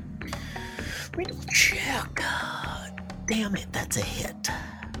hit. Wait, check. Damn it, that's a hit.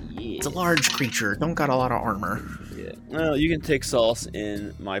 Yeah. It's a large creature. Don't got a lot of armor. Yeah. Well, you can take solace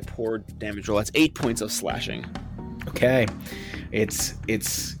in my poor damage roll. That's 8 points of slashing. Okay. It's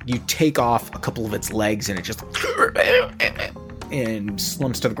you take off a couple of its legs and it just and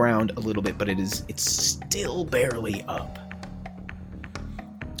slumps to the ground a little bit, but it's still barely up.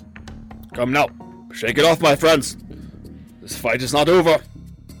 Come now. Shake it off, my friends. This fight is not over.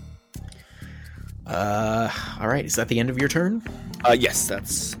 All right. Is that the end of your turn? Yes,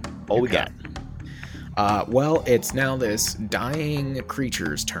 that's all we got. Well, it's now this dying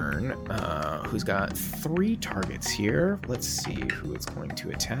creature's turn, who's got 3 targets here. Let's see who it's going to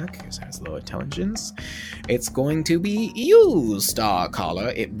attack, because it has low intelligence. It's going to be you,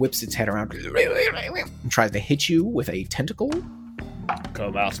 Starcaller. It whips its head around and tries to hit you with a tentacle.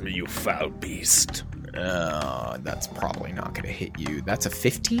 Come at me, you foul beast. That's probably not going to hit you. That's a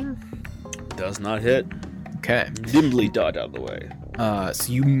 15? Does not hit. Okay. Nimbly dodge out of the way.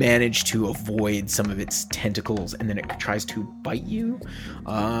 So you manage to avoid some of its tentacles, and then it tries to bite you,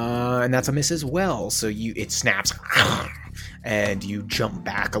 and that's a miss as well. So it snaps, and you jump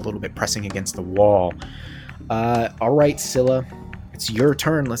back a little bit, pressing against the wall. All right, Scylla, it's your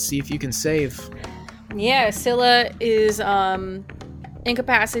turn. Let's see if you can save. Yeah, Scylla is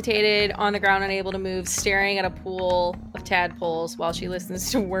incapacitated, on the ground, unable to move, staring at a pool of tadpoles while she listens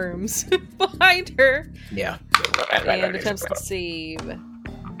to worms behind her. Yeah. And attempts to save.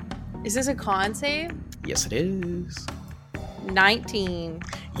 Is this a con save? Yes, it is. 19.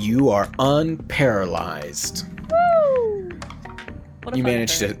 You are unparalyzed. Woo! You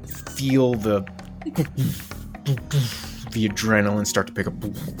manage to feel the adrenaline start to pick up,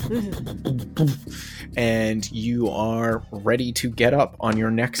 and you are ready to get up on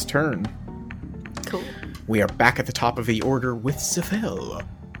your next turn. Cool. We are back at the top of the order with Sefel.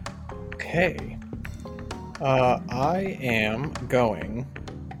 Okay. I am going.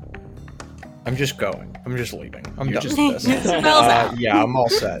 I'm just going. I'm just leaving. I'm done with this. Yeah, I'm all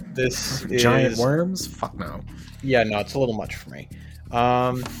set. This is... Giant worms? Fuck no. Yeah, no, it's a little much for me.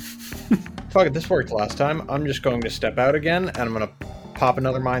 Fuck it, this worked last time. I'm just going to step out again, and I'm going to pop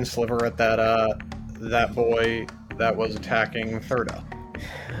another Mind Sliver at that boy that was attacking Thurda.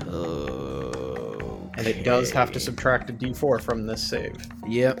 Okay. And it does have to subtract a d4 from this save.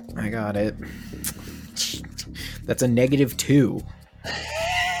 Yep, I got it. That's a -2.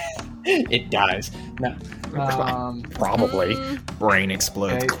 It dies. No. Probably. Brain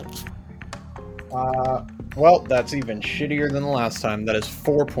explodes. Okay. Well, that's even shittier than the last time. That is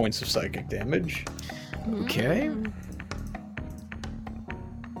 4 points of psychic damage. Okay.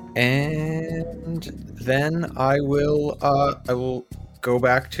 And then I will go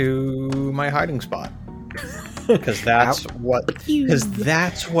back to my hiding spot. Because that's what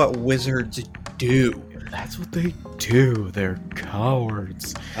wizards do. That's what they do. They're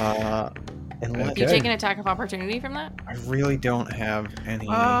cowards. You take an attack of opportunity from that? I really don't have any.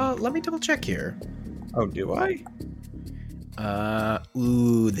 Let me double check here. Oh, do I?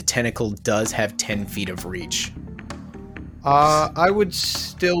 The tentacle does have 10 feet of reach. I would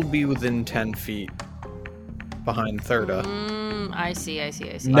still be within 10 feet. behind Thirda. I see.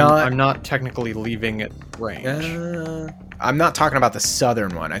 I'm not technically leaving it range. I'm not talking about the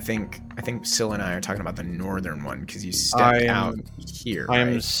southern one. I think Syl and I are talking about the northern one because you stepped out here.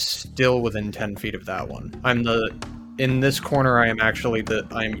 I'm right? still within 10 feet of that one. In this corner. I'm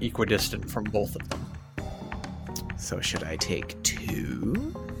equidistant from both of them. So should I take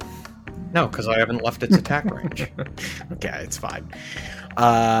 2? No, because I haven't left its attack range. Okay, it's fine.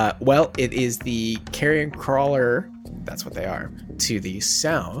 Well, it is the carrion crawler. That's what they are to the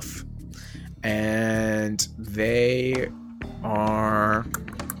south, and they are.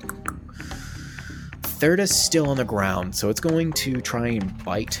 Thirda's still on the ground, so it's going to try and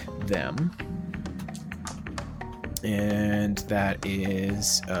bite them. And that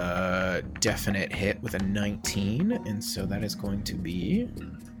is a definite hit with a 19, and so that is going to be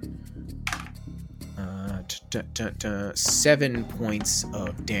 7 points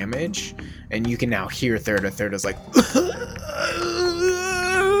of damage. And you can now hear Thirda. Thirda's like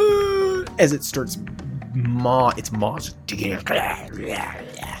as it starts its maws,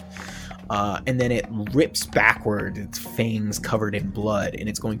 and then it rips backward, its fangs covered in blood, and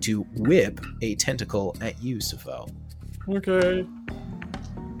it's going to whip a tentacle at you, Safel. Okay.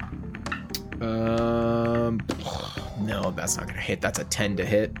 No, that's not gonna hit. That's a 10 to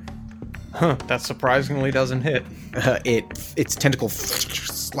hit. Huh, that surprisingly doesn't hit. Its tentacle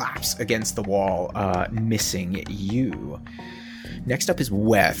slaps against the wall, missing you. Next up is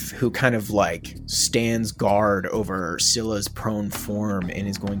Weth, who kind of like stands guard over Scylla's prone form and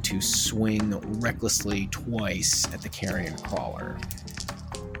is going to swing recklessly twice at the carrion crawler.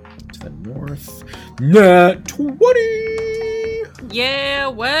 To the north. Nat 20! Yeah,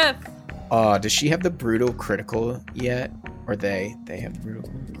 Weth! Does she have the brutal critical yet? Or they have the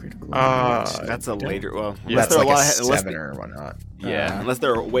brutal critical? That's a later. Well, that's like a 7 or whatnot. Yeah, unless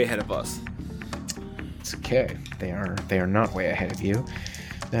they're way ahead of us. It's okay. They are not way ahead of you.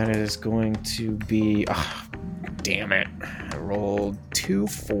 That is going to be. Damn it! I rolled 2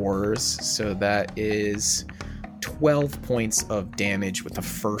 4s, so that is 12 points of damage with the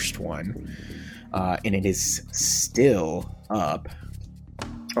first one, and it is still up.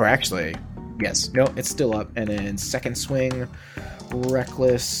 Or actually, yes, no, it's still up. And then second swing,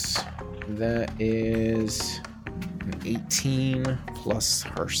 reckless. That is an 18 plus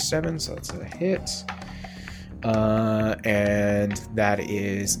her 7, so that's a hit. And that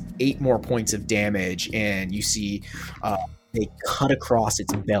is 8 more points of damage, and you see they cut across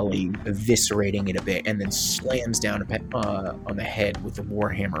its belly, eviscerating it a bit, and then slams down on the head with the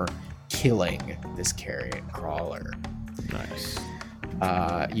warhammer, killing this carrion crawler. Nice.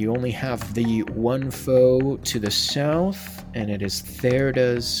 You only have the one foe to the south, and it is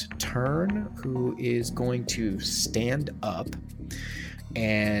Thirda's turn, who is going to stand up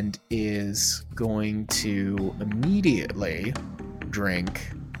and is going to immediately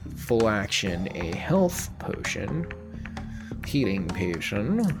drink full action a health potion, healing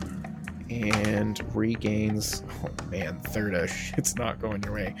potion, and regains, oh man, Thirda, it's not going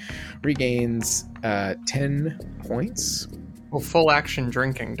your way, regains 10 points. Well, full action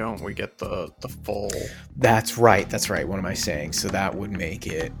drinking, don't we get the full... That's right, what am I saying? So that would make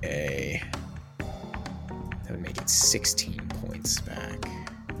it 16 points back.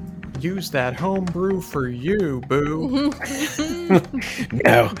 Use that homebrew for you, boo.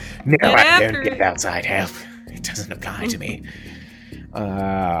 No, I don't get outside help. It doesn't apply to me.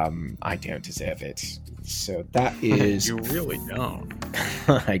 I don't deserve it. So that is... You really don't.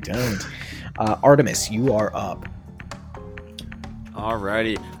 I don't. Artemis, you are up.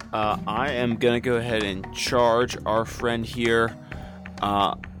 Alrighty. I am going to go ahead and charge our friend here.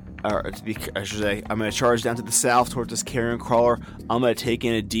 I should say, I'm going to charge down to the south towards this carrion crawler. I'm going to take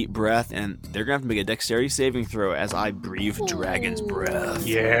in a deep breath, and they're going to have to make a dexterity saving throw as I breathe dragon's breath.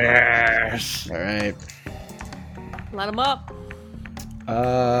 Yes! Alright. Let him up.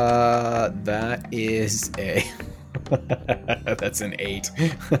 That is a... That's an 8.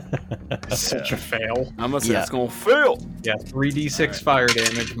 Such a fail. I'm going to say it's going to fail. Yeah, 3d6 fire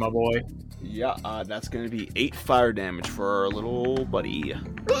damage, my boy. Yeah, that's going to be 8 fire damage for our little buddy.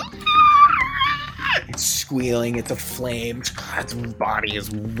 It's squealing at the flames. Its body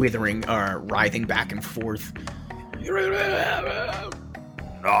is withering, writhing back and forth.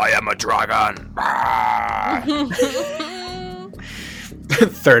 I am a dragon.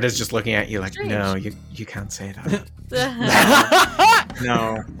 Third is just looking at you like, no, you can't say that.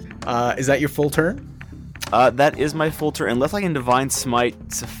 No. Is that your full turn? That is my full turn, unless I can Divine Smite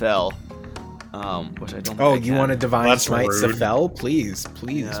Safel, which I don't think I you can. want to Divine That's Smite rude. Safel? Please,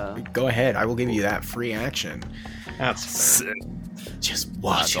 go ahead. I will give you that free action. That's Just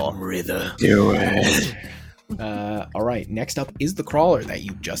watch him writher. Do it. All right, next up is the crawler that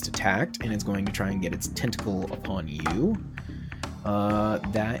you just attacked, and it's going to try and get its tentacle upon you.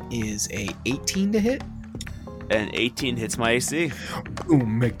 That is a 18 to hit. And 18 hits my AC.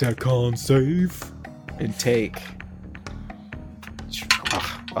 Boom, make that con save. And take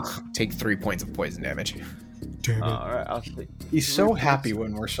 3 points of poison damage. Damn it. Alright, I'll take. He's so happy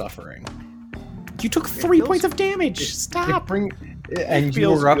when we're suffering. You took 3 points of damage. Stop. And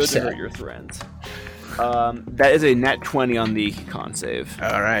you were upset. Hurt your friends. That is a nat 20 on the con save.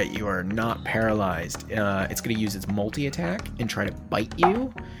 All right, you are not paralyzed. It's going to use its multi-attack and try to bite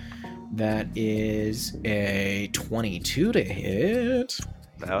you. That is a 22 to hit.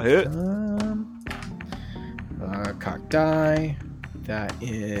 That'll hit. Cock die. That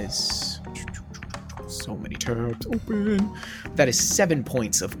is... So many tabs open. That is 7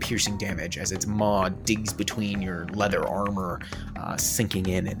 points of piercing damage as its maw digs between your leather armor, sinking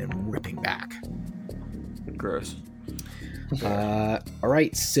in and then ripping back. Gross. All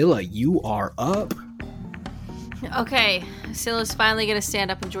right, Scylla, you are up. Okay, Scylla's finally going to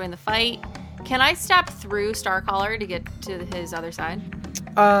stand up and join the fight. Can I step through Starcaller to get to his other side?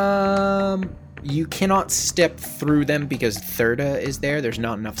 You cannot step through them because Thurda is there. There's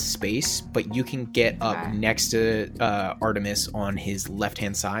not enough space, but you can get up next to Artemis on his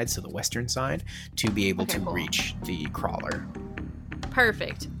left-hand side, so the western side, to be able to reach the crawler.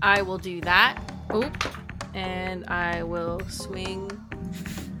 Perfect. I will do that. Oop. And I will swing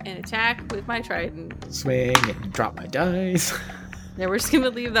and attack with my trident. Swing and drop my dice. Yeah, we're just going to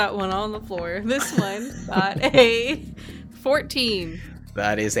leave that one on the floor. This one got a 14.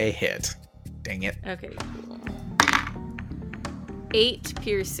 That is a hit. Dang it. Okay, cool. 8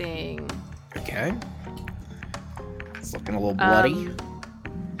 piercing. Okay. It's looking a little bloody.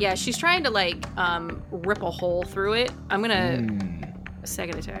 Yeah, she's trying to, rip a hole through it. I'm going to...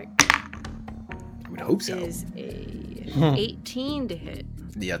 Second attack. I would hope so. Is a 18 to hit.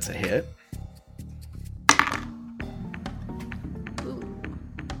 Yeah, it's a hit. Ooh.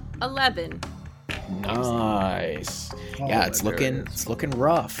 11. Nice. Yeah, it's looking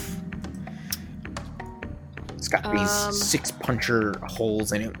rough. It's got these 6-puncher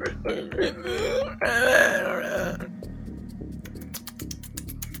holes in it.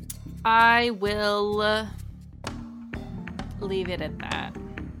 I will leave it at that.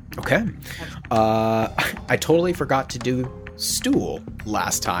 Okay. I totally forgot to do Stool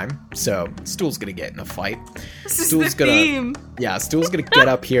last time, so Stool's gonna get in a fight. Stool's theme. Yeah, Stool's gonna get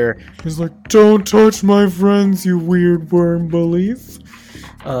up here. He's like, "Don't touch my friends, you weird worm belief."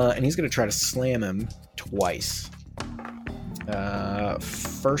 And he's gonna try to slam him twice.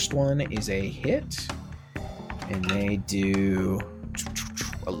 First one is a hit, and they do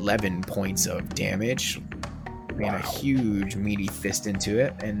 11 points of damage. Ran a huge meaty fist into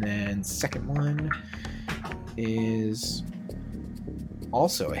it. And then second one is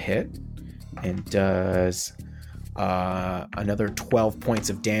also a hit and does another 12 points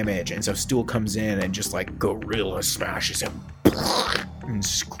of damage. And so Stool comes in and just gorilla smashes him and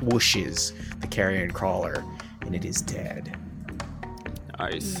squishes the carrion crawler, and it is dead.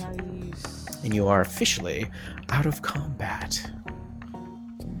 Nice. And you are officially out of combat.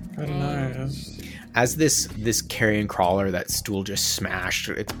 Nice. As this carrion crawler that Stool just smashed,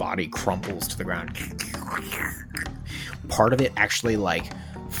 its body crumbles to the ground. Part of it actually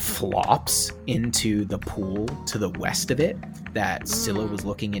flops into the pool to the west of it that Scylla was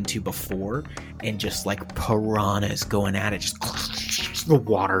looking into before, and just piranhas going at it, just the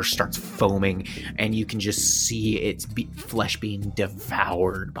water starts foaming, and you can just see its flesh being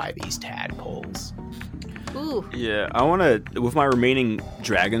devoured by these tadpoles. Ooh. Yeah, I want to, with my remaining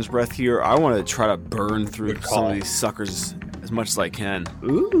dragon's breath here, I want to try to burn through some of these suckers as much as I can.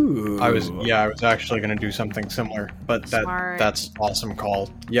 Ooh. I was actually going to do something similar, but that's awesome call.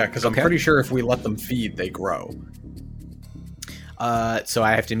 Yeah, because I'm pretty sure if we let them feed, they grow. So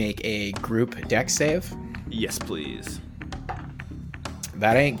I have to make a group dex save? Yes, please.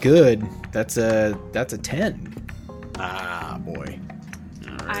 That ain't good. That's a 10. Ah, boy.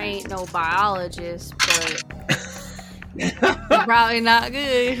 Right. I ain't no biologist, but probably not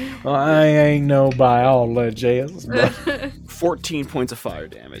good. Well, I ain't no biologist. 14 points of fire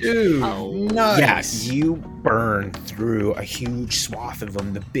damage. Dude, nice. Yeah, you burn through a huge swath of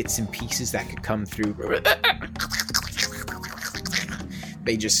them. The bits and pieces that could come through,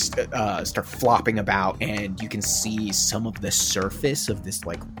 they just start flopping about, and you can see some of the surface of this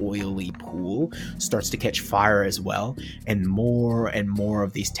oily pool starts to catch fire as well, and more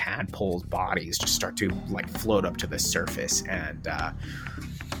of these tadpoles' bodies just start to float up to the surface, and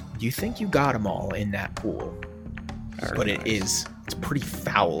you think you got them all in that pool. but it's pretty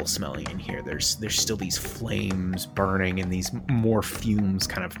foul smelling in here. There's still these flames burning and these more fumes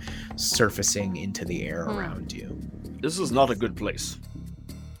kind of surfacing into the air around you. This is not a good place.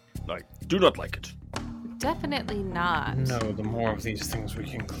 I do not like it. Definitely not. No, the more of these things we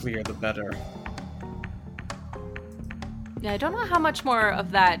can clear, the better. Yeah, I don't know how much more of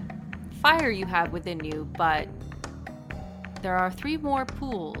that fire you have within you, but there are 3 more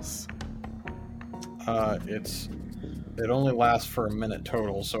pools. It only lasts for a minute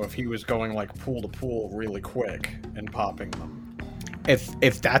total, so if he was going like pool to pool really quick and popping them.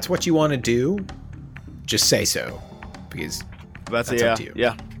 If that's what you want to do, just say so, because that's up to you.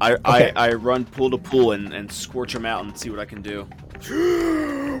 Yeah. I run pool to pool and scorch them out and see what I can do.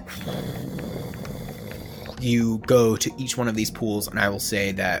 You go to each one of these pools, and I will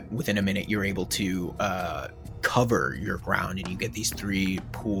say that within a minute you're able to cover your ground, and you get these 3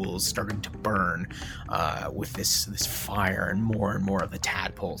 pools starting to burn with this fire, and more of the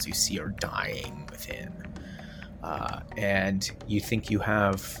tadpoles you see are dying within. And you think you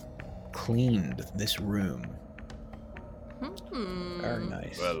have cleaned this room. Very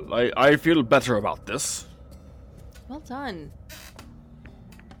nice. Well, I feel better about this. Well done.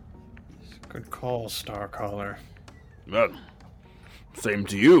 Good call, Starcaller. Well, same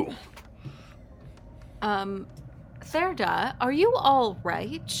to you. Therda, are you all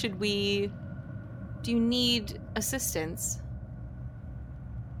right? Do you need assistance?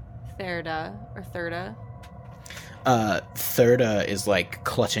 Therda. Therda is like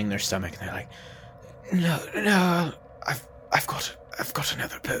clutching their stomach, and they're like, No, I've got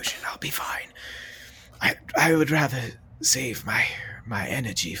another potion. I'll be fine. I would rather save my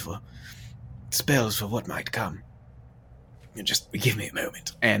energy for spells for what might come. Just give me a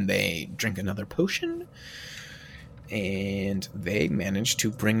moment. And they drink another potion, and they manage to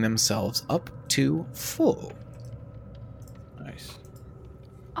bring themselves up to full. Nice.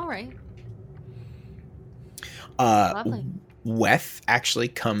 All right. Lovely. Weth actually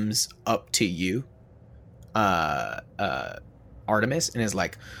comes up to you, Artemis, and is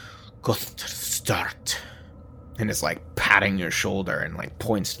like, "Good start," and is like patting your shoulder and like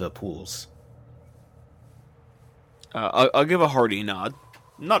points to the pools. I'll give a hearty nod.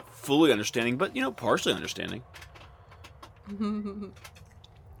 Not fully understanding, but, partially understanding.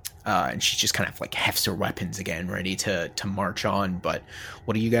 And she just kind of like hefts her weapons again, ready to march on. But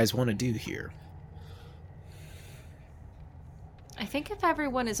what do you guys want to do here? I think if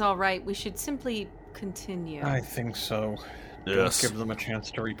everyone is all right, we should simply continue. I think so. Yes. Don't give them a chance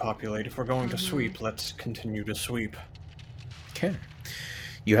to repopulate. If we're going to sweep, let's continue to sweep. Okay.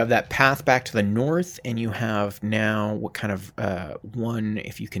 You have that path back to the north, and you have now what kind of one,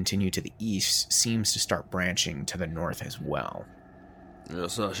 if you continue to the east, seems to start branching to the north as well.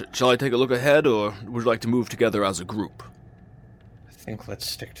 Yes, shall I take a look ahead, or would you like to move together as a group? I think let's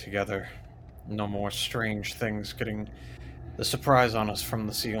stick together. No more strange things getting the surprise on us from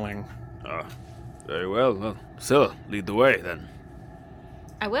the ceiling. Very well. Well, Scylla, lead the way, then.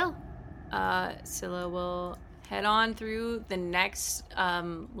 I will. Scylla will head on through the next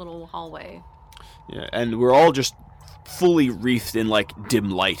little hallway. Yeah, and we're all just fully wreathed in,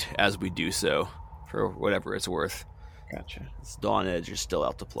 dim light as we do so, for whatever it's worth. Gotcha. It's Dawn Edge is still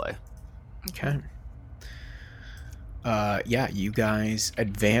out to play. Okay. You guys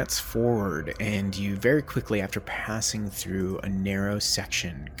advance forward, and you very quickly, after passing through a narrow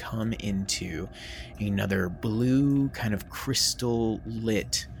section, come into another blue, kind of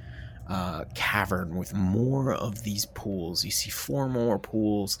crystal-lit cavern with more of these pools. You see 4 more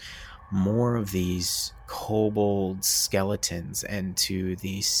pools, more of these kobold skeletons, and to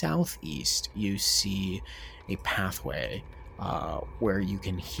the southeast, you see a pathway where you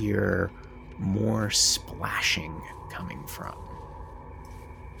can hear more splashing coming from.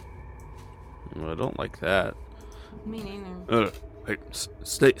 Well, I don't like that. Me neither. Hey,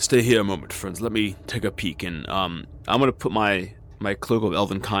 stay here a moment, friends. Let me take a peek, and I'm gonna put my cloak of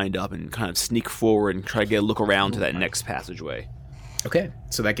elven kind up and kind of sneak forward and try to get a look around to that next passageway. Okay,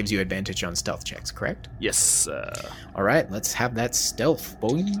 so that gives you advantage on stealth checks, correct? Yes. All right, let's have that stealth,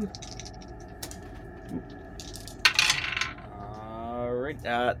 boy. All right,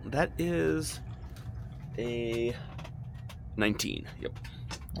 that is a 19. Yep.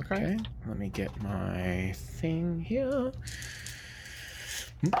 Okay, let me get my thing here.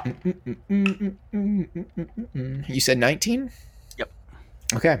 You said 19? Yep.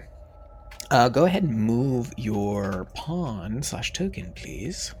 Okay. Go ahead and move your pawn/token,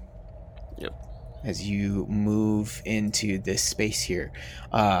 please. Yep. As you move into this space here.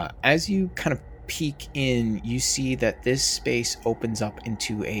 As you kind of peek in, you see that this space opens up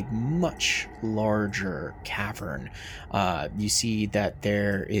into a much larger cavern. You see that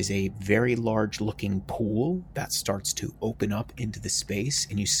there is a very large looking pool that starts to open up into the space,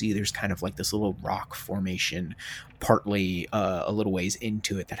 and you see there's kind of like this little rock formation partly a little ways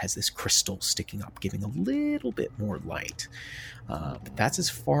into it that has this crystal sticking up, giving a little bit more light. But that's as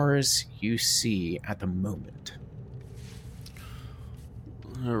far as you see at the moment.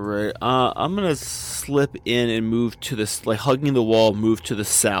 All right. I'm gonna slip in and move to this, like hugging the wall, move to the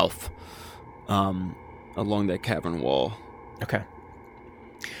south, along that cavern wall. Okay.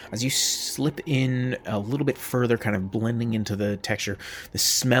 As you slip in a little bit further, kind of blending into the texture, the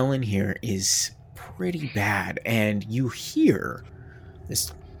smell in here is pretty bad, and you hear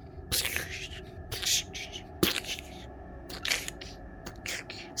this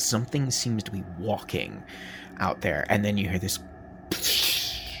something seems to be walking out there, and then you hear this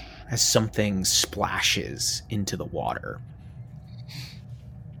as something splashes into the water.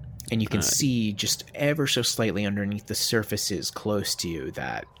 And you can see just ever so slightly underneath the surfaces close to you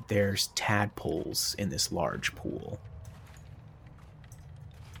that there's tadpoles in this large pool.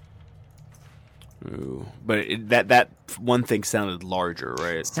 Ooh, but that one thing sounded larger,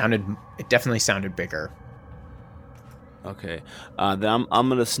 right? It definitely sounded bigger. Okay, then I'm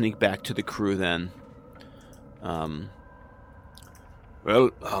gonna sneak back to the crew then.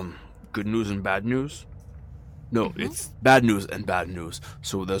 Good news and bad news. No, it's bad news and bad news.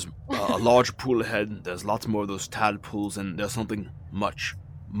 So there's a large pool ahead. There's lots more of those tadpoles, and there's something much,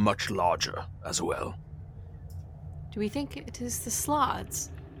 much larger as well. Do we think it is the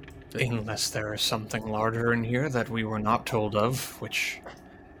sloths? Unless there is something larger in here that we were not told of, which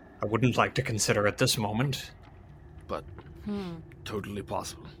I wouldn't like to consider at this moment. But totally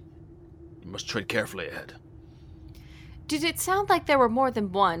possible. You must tread carefully ahead. Did it sound like there were more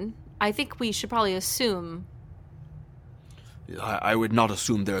than one? I think we should probably assume. I would not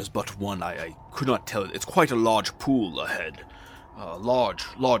assume there is but one. I could not tell. It's quite a large pool ahead. A large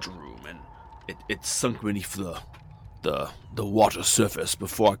room, and it sunk beneath the water surface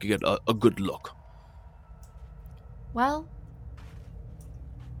before I could get a good look. Well,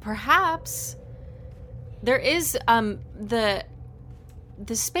 perhaps there is the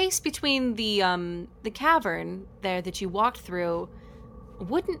space between the cavern there that you walked through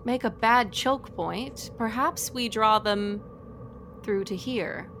wouldn't make a bad choke point. Perhaps we draw them through to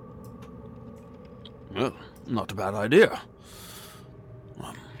here. Well, not a bad idea.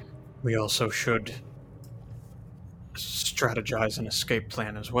 We also should strategize an escape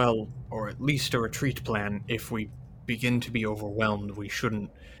plan as well, or at least a retreat plan. If we begin to be overwhelmed, we shouldn't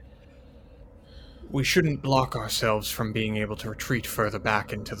block ourselves from being able to retreat further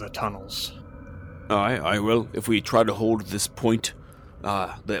back into the tunnels. I will. If we try to hold this point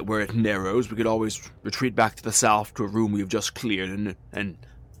that where it narrows, we could always retreat back to the south to a room we've just cleared and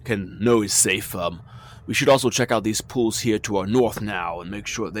can know is safe. We should also check out these pools here to our north now and make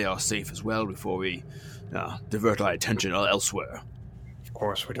sure they are safe as well before we divert our attention elsewhere. Of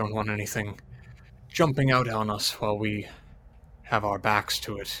course, we don't want anything jumping out on us while we have our backs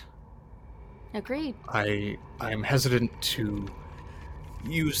to it. Agreed. I am hesitant to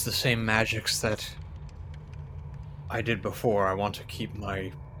use the same magics that I did before. I want to keep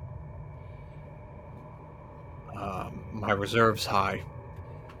my my reserves high.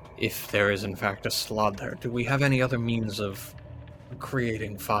 If there is in fact a sloth there, do we have any other means of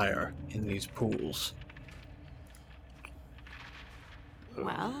creating fire in these pools?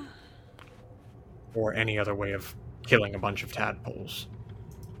 Well, or any other way of killing a bunch of tadpoles?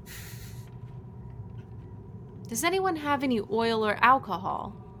 does anyone have any oil or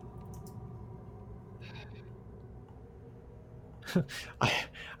alcohol?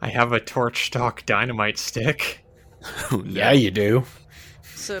 I have a torch stock dynamite stick. Yeah, you do.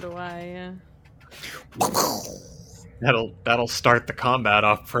 So do I, That'll start the combat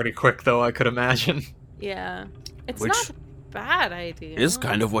off pretty quick, though, I could imagine. Yeah. It's Which not a bad idea. Is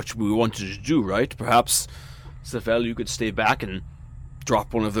kind of what we wanted to do, right? Perhaps, Sefel, you could stay back and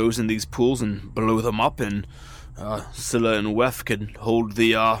drop one of those in these pools and blow them up, and Scylla and Weth could hold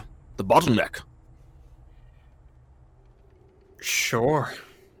the bottleneck. Sure.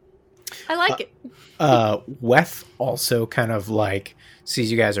 I like it. Weth also kind of like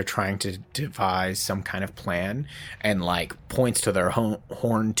sees you guys are trying to devise some kind of plan and like points to their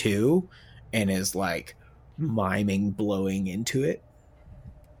horn too and is like miming blowing into it.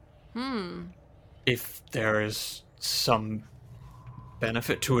 If there is some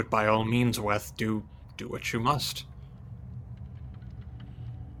benefit to it, by all means, Weth, do what you must.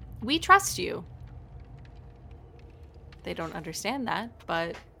 We trust you. They don't understand that,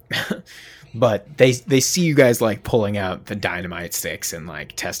 but But they see you guys like pulling out the dynamite sticks and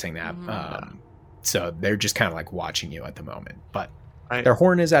like testing that. So they're just kind of like watching you at the moment. But their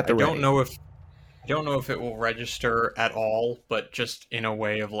horn is at the ready. I don't know if it will register at all, but just in a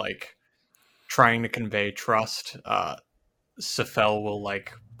way of like trying to convey trust, Sefel will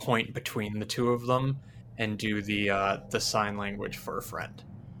like point between the two of them and do the sign language for a friend.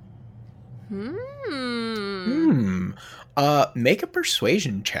 Make a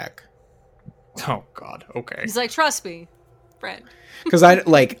persuasion check. Oh God. Okay. He's like, trust me, friend. Because I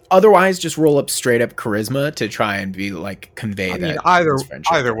like otherwise just roll up straight up charisma to try and be like convey that.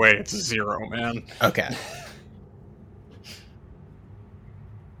 Either way, it's a 0, man. Okay.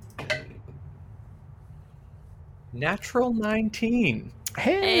 Natural 19.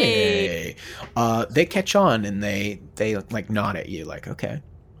 Hey. They catch on and they like nod at you like, okay,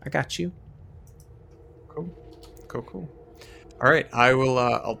 I got you. Cool. All right, I will.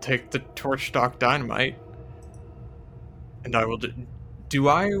 I'll take the torch stock dynamite, and I will. Do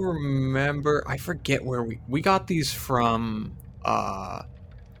I remember? I forget where we got these from. That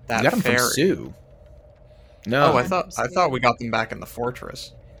you got them ferry. from Sue. No, I thought we got them back in the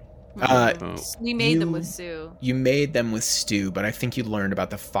fortress. We made them with Sue. You made them with Stu, but I think you learned about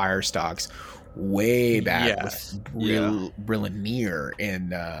the fire stalks way back with Rillanir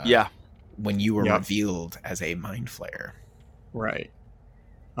in when you were revealed as a mind flayer. Right.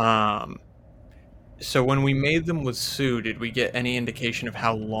 So when we made them with Sue, did we get any indication of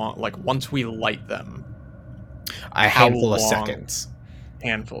how long, like once we light them? A handful of seconds.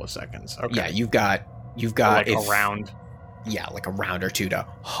 Handful of seconds. Okay. Yeah, you've got like a round. Yeah, like a round or two to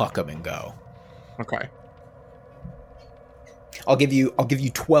huck them and go. Okay. I'll give you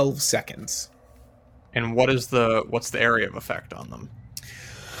 12 seconds. And what's the area of effect on them?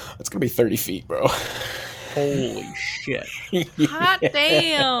 It's gonna be 30 feet, bro. Holy shit! Hot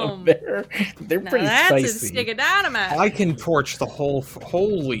damn! They're pretty that's spicy. That's a stick of dynamite. I can torch the whole.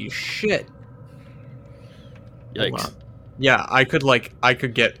 Holy shit! Yikes! Yeah, I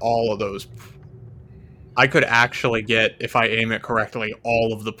could get all of those. I could actually get, if I aim it correctly,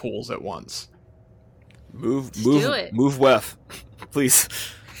 all of the pools at once. Move, Weth, please.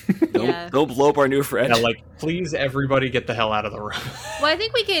 Don't blow up our new friend. Yeah, like, please, everybody, get the hell out of the room. Well, I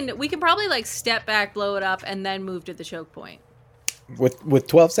think we can probably like step back, blow it up, and then move to the choke point. With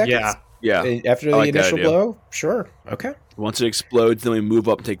 12 seconds. Yeah. After the initial blow, sure, okay. Once it explodes, then we move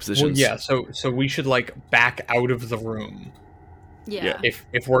up and take positions. Well, yeah. So we should like back out of the room. Yeah.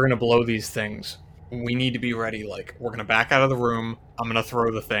 If we're gonna blow these things, we need to be ready. Like, we're gonna back out of the room. I'm gonna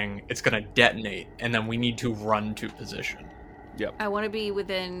throw the thing. It's gonna detonate, and then we need to run to position. Yep. I want to be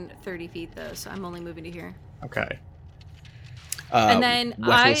within 30 feet though, so I'm only moving to here. Okay. And then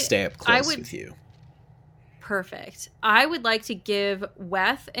Weth will stay up close with you. Perfect. I would like to give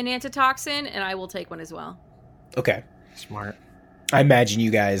Weth an antitoxin, and I will take one as well. Okay. Smart. I imagine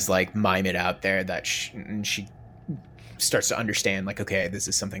you guys like mime it out there that she starts to understand, like, okay, this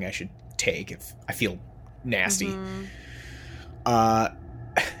is something I should take if I feel nasty. Mm-hmm.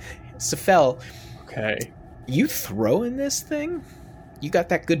 Sefel. Okay. You throw in this thing? You got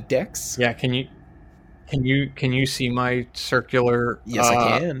that good dex? Yeah, can you see my circular Yes,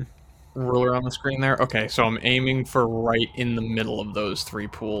 I can. Ruler on the screen there? Okay, so I'm aiming for right in the middle of those 3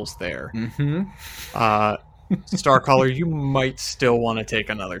 pools there. Mm-hmm. Starcaller, you might still want to take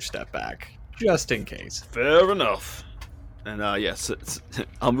another step back, just in case. Fair enough. And yes,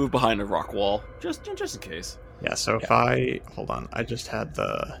 I'll move behind a rock wall, just in case. Yeah, so if I hold on, I just had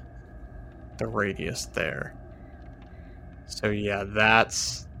the radius there. So yeah,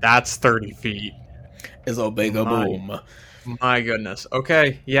 that's 30 feet. Is a big a boom. My goodness.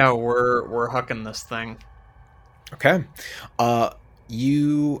 Okay, yeah, we're hucking this thing. Okay. How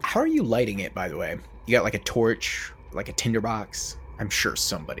are you lighting it, by the way? You got like a torch, like a tinderbox? I'm sure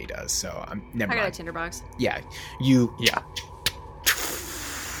somebody does, so never mind. I got a tinderbox. Yeah.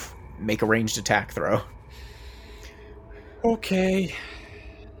 Make a ranged attack throw. Okay.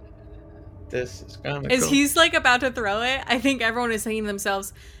 This is gonna As he's like about to throw it, I think everyone is saying to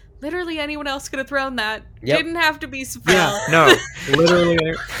themselves, literally anyone else could have thrown that. Yep. Didn't have to be Sefel. Yeah, no.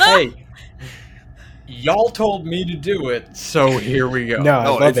 Literally. Hey. Y'all told me to do it, so here we go. No, I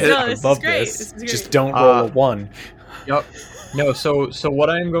love it. I love this. This is just don't roll a 1. Yep. No, so what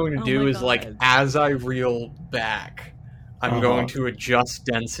I'm going to do is, like, as I reel back, I'm going to adjust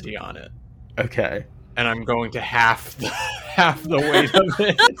density on it. Okay. and I'm going to half the weight of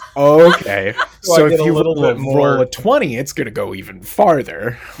it. Okay. So if you roll roll a 20, it's going to go even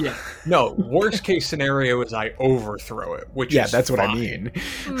farther. Yeah. No, worst case scenario is I overthrow it, which is that's what fine. I mean.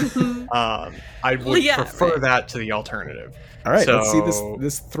 I would prefer that to the alternative. All right, let's see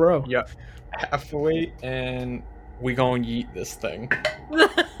this throw. Yep. Half the weight, and we gonna yeet this thing.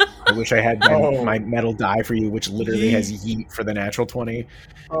 I wish I had my metal die for you, which literally has yeet for the natural 20.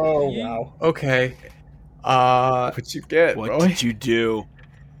 Oh, wow. Okay. What you get, What boy? did you do?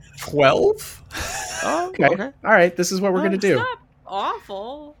 12? Oh, okay. All right, this is what we're going to do. Not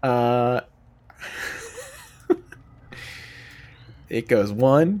awful. It goes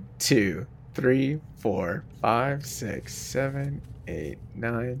 1, 2, 3, 4, 5, 6, 7, 8,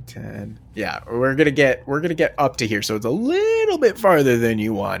 9, 10. Yeah, we're gonna get up to here, so it's a little bit farther than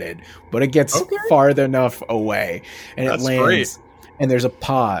you wanted, but it gets farther enough away, and it lands. Great. And there's a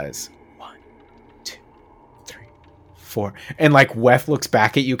pause. 1, 2, 3, 4, and like Weth looks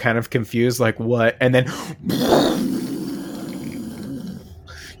back at you, kind of confused, like what? And then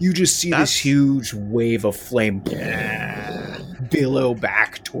you just see this huge wave of flame billow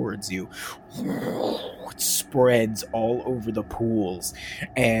back towards you. It spreads all over the pools.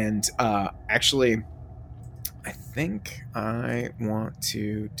 And actually, I think I want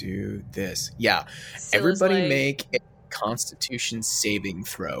to do this. Yeah. Everybody make a Constitution saving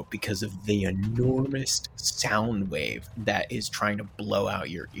throw because of the enormous sound wave that is trying to blow out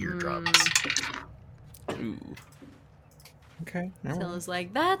your eardrums. Ooh. Okay. Silla's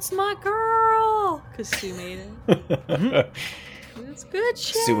like, that's my girl! Because Sue made it. It's good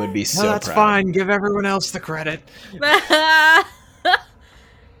shit. Sue would be so proud. That's fine. Give everyone else the credit.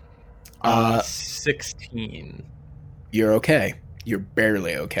 16. You're okay. You're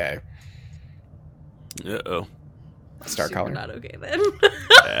barely okay. Uh-oh. Star color. Not okay then.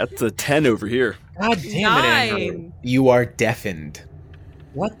 That's a 10 over here. God damn it, Andrew. You are deafened.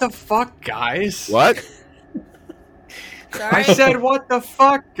 What the fuck, guys? What? Sorry. I said, what the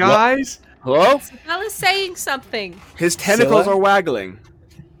fuck, guys? Hello? Silla's saying something. His tentacles are waggling.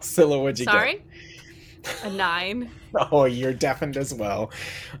 Scylla, what'd you get? A 9. Oh, you're deafened as well.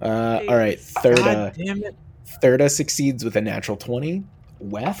 All right, Thirda. Damn it. Thirda succeeds with a natural 20.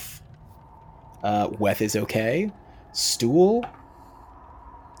 Weth. Weth is okay. Stool.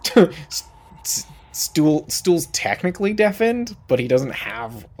 Stool's technically deafened, but he doesn't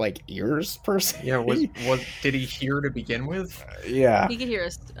have like ears per se. Yeah, did he hear to begin with? Yeah. He could hear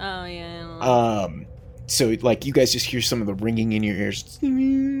us. Oh yeah. So like you guys just hear some of the ringing in your ears.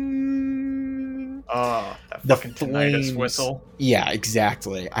 Oh, that fucking tinnitus whistle. Yeah,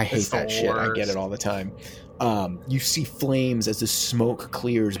 exactly. I hate that shit. I get it all the time. You see flames as the smoke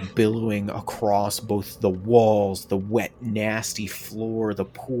clears, billowing across both the walls, the wet, nasty floor, the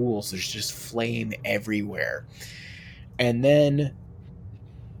pools. There's just flame everywhere. And then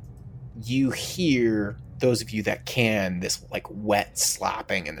you hear, those of you that can, this like wet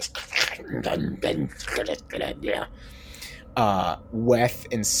slapping and this Weth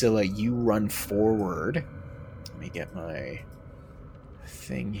and Scylla, you run forward. Let me get my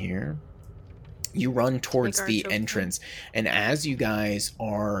thing here. You run towards the entrance, and as you guys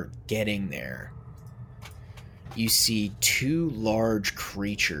are getting there, you see 2 large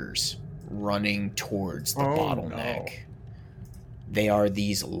creatures running towards the bottleneck. No. They are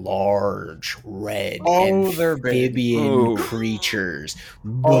these large red amphibian creatures.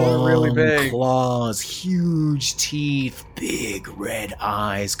 Oh, really big. Claws, huge teeth, big red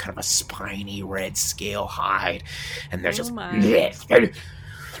eyes, kind of a spiny red scale hide. And they're just...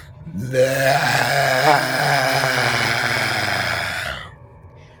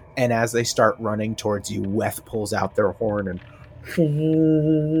 And as they start running towards you, Weth pulls out their horn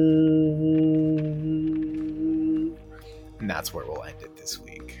and that's where we'll end it this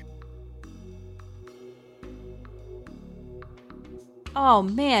week. Oh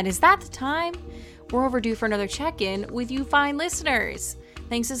man, is that the time? We're overdue for another check-in with you fine listeners.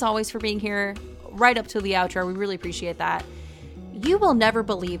 Thanks as always for being here right up to the outro. We really appreciate that. You will never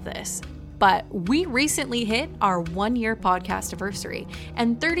believe this, but we recently hit our 1-year podcast anniversary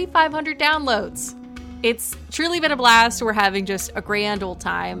and 3,500 downloads. It's truly been a blast. We're having just a grand old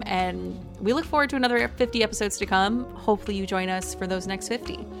time, and we look forward to another 50 episodes to come. Hopefully you join us for those next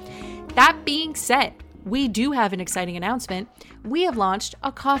 50. That being said, we do have an exciting announcement. We have launched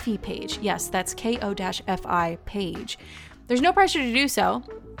a coffee page. Yes, that's KO-FI page. There's no pressure to do so,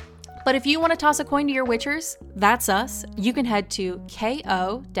 but if you want to toss a coin to your witchers, that's us. You can head to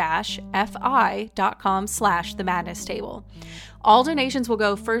ko-fi.com/themadness table. All donations will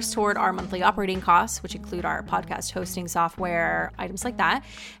go first toward our monthly operating costs, which include our podcast hosting software, items like that.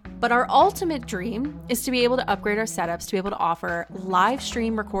 But our ultimate dream is to be able to upgrade our setups, to be able to offer live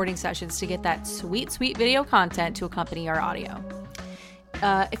stream recording sessions to get that sweet, sweet video content to accompany our audio.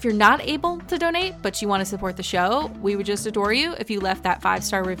 If you're not able to donate, but you want to support the show, we would just adore you if you left that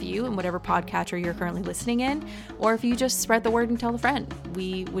 5-star review in whatever podcatcher you're currently listening in, or if you just spread the word and tell a friend.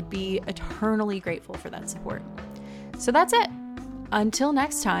 We would be eternally grateful for that support. So that's it. Until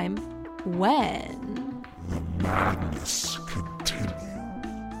next time, when... the madness continues.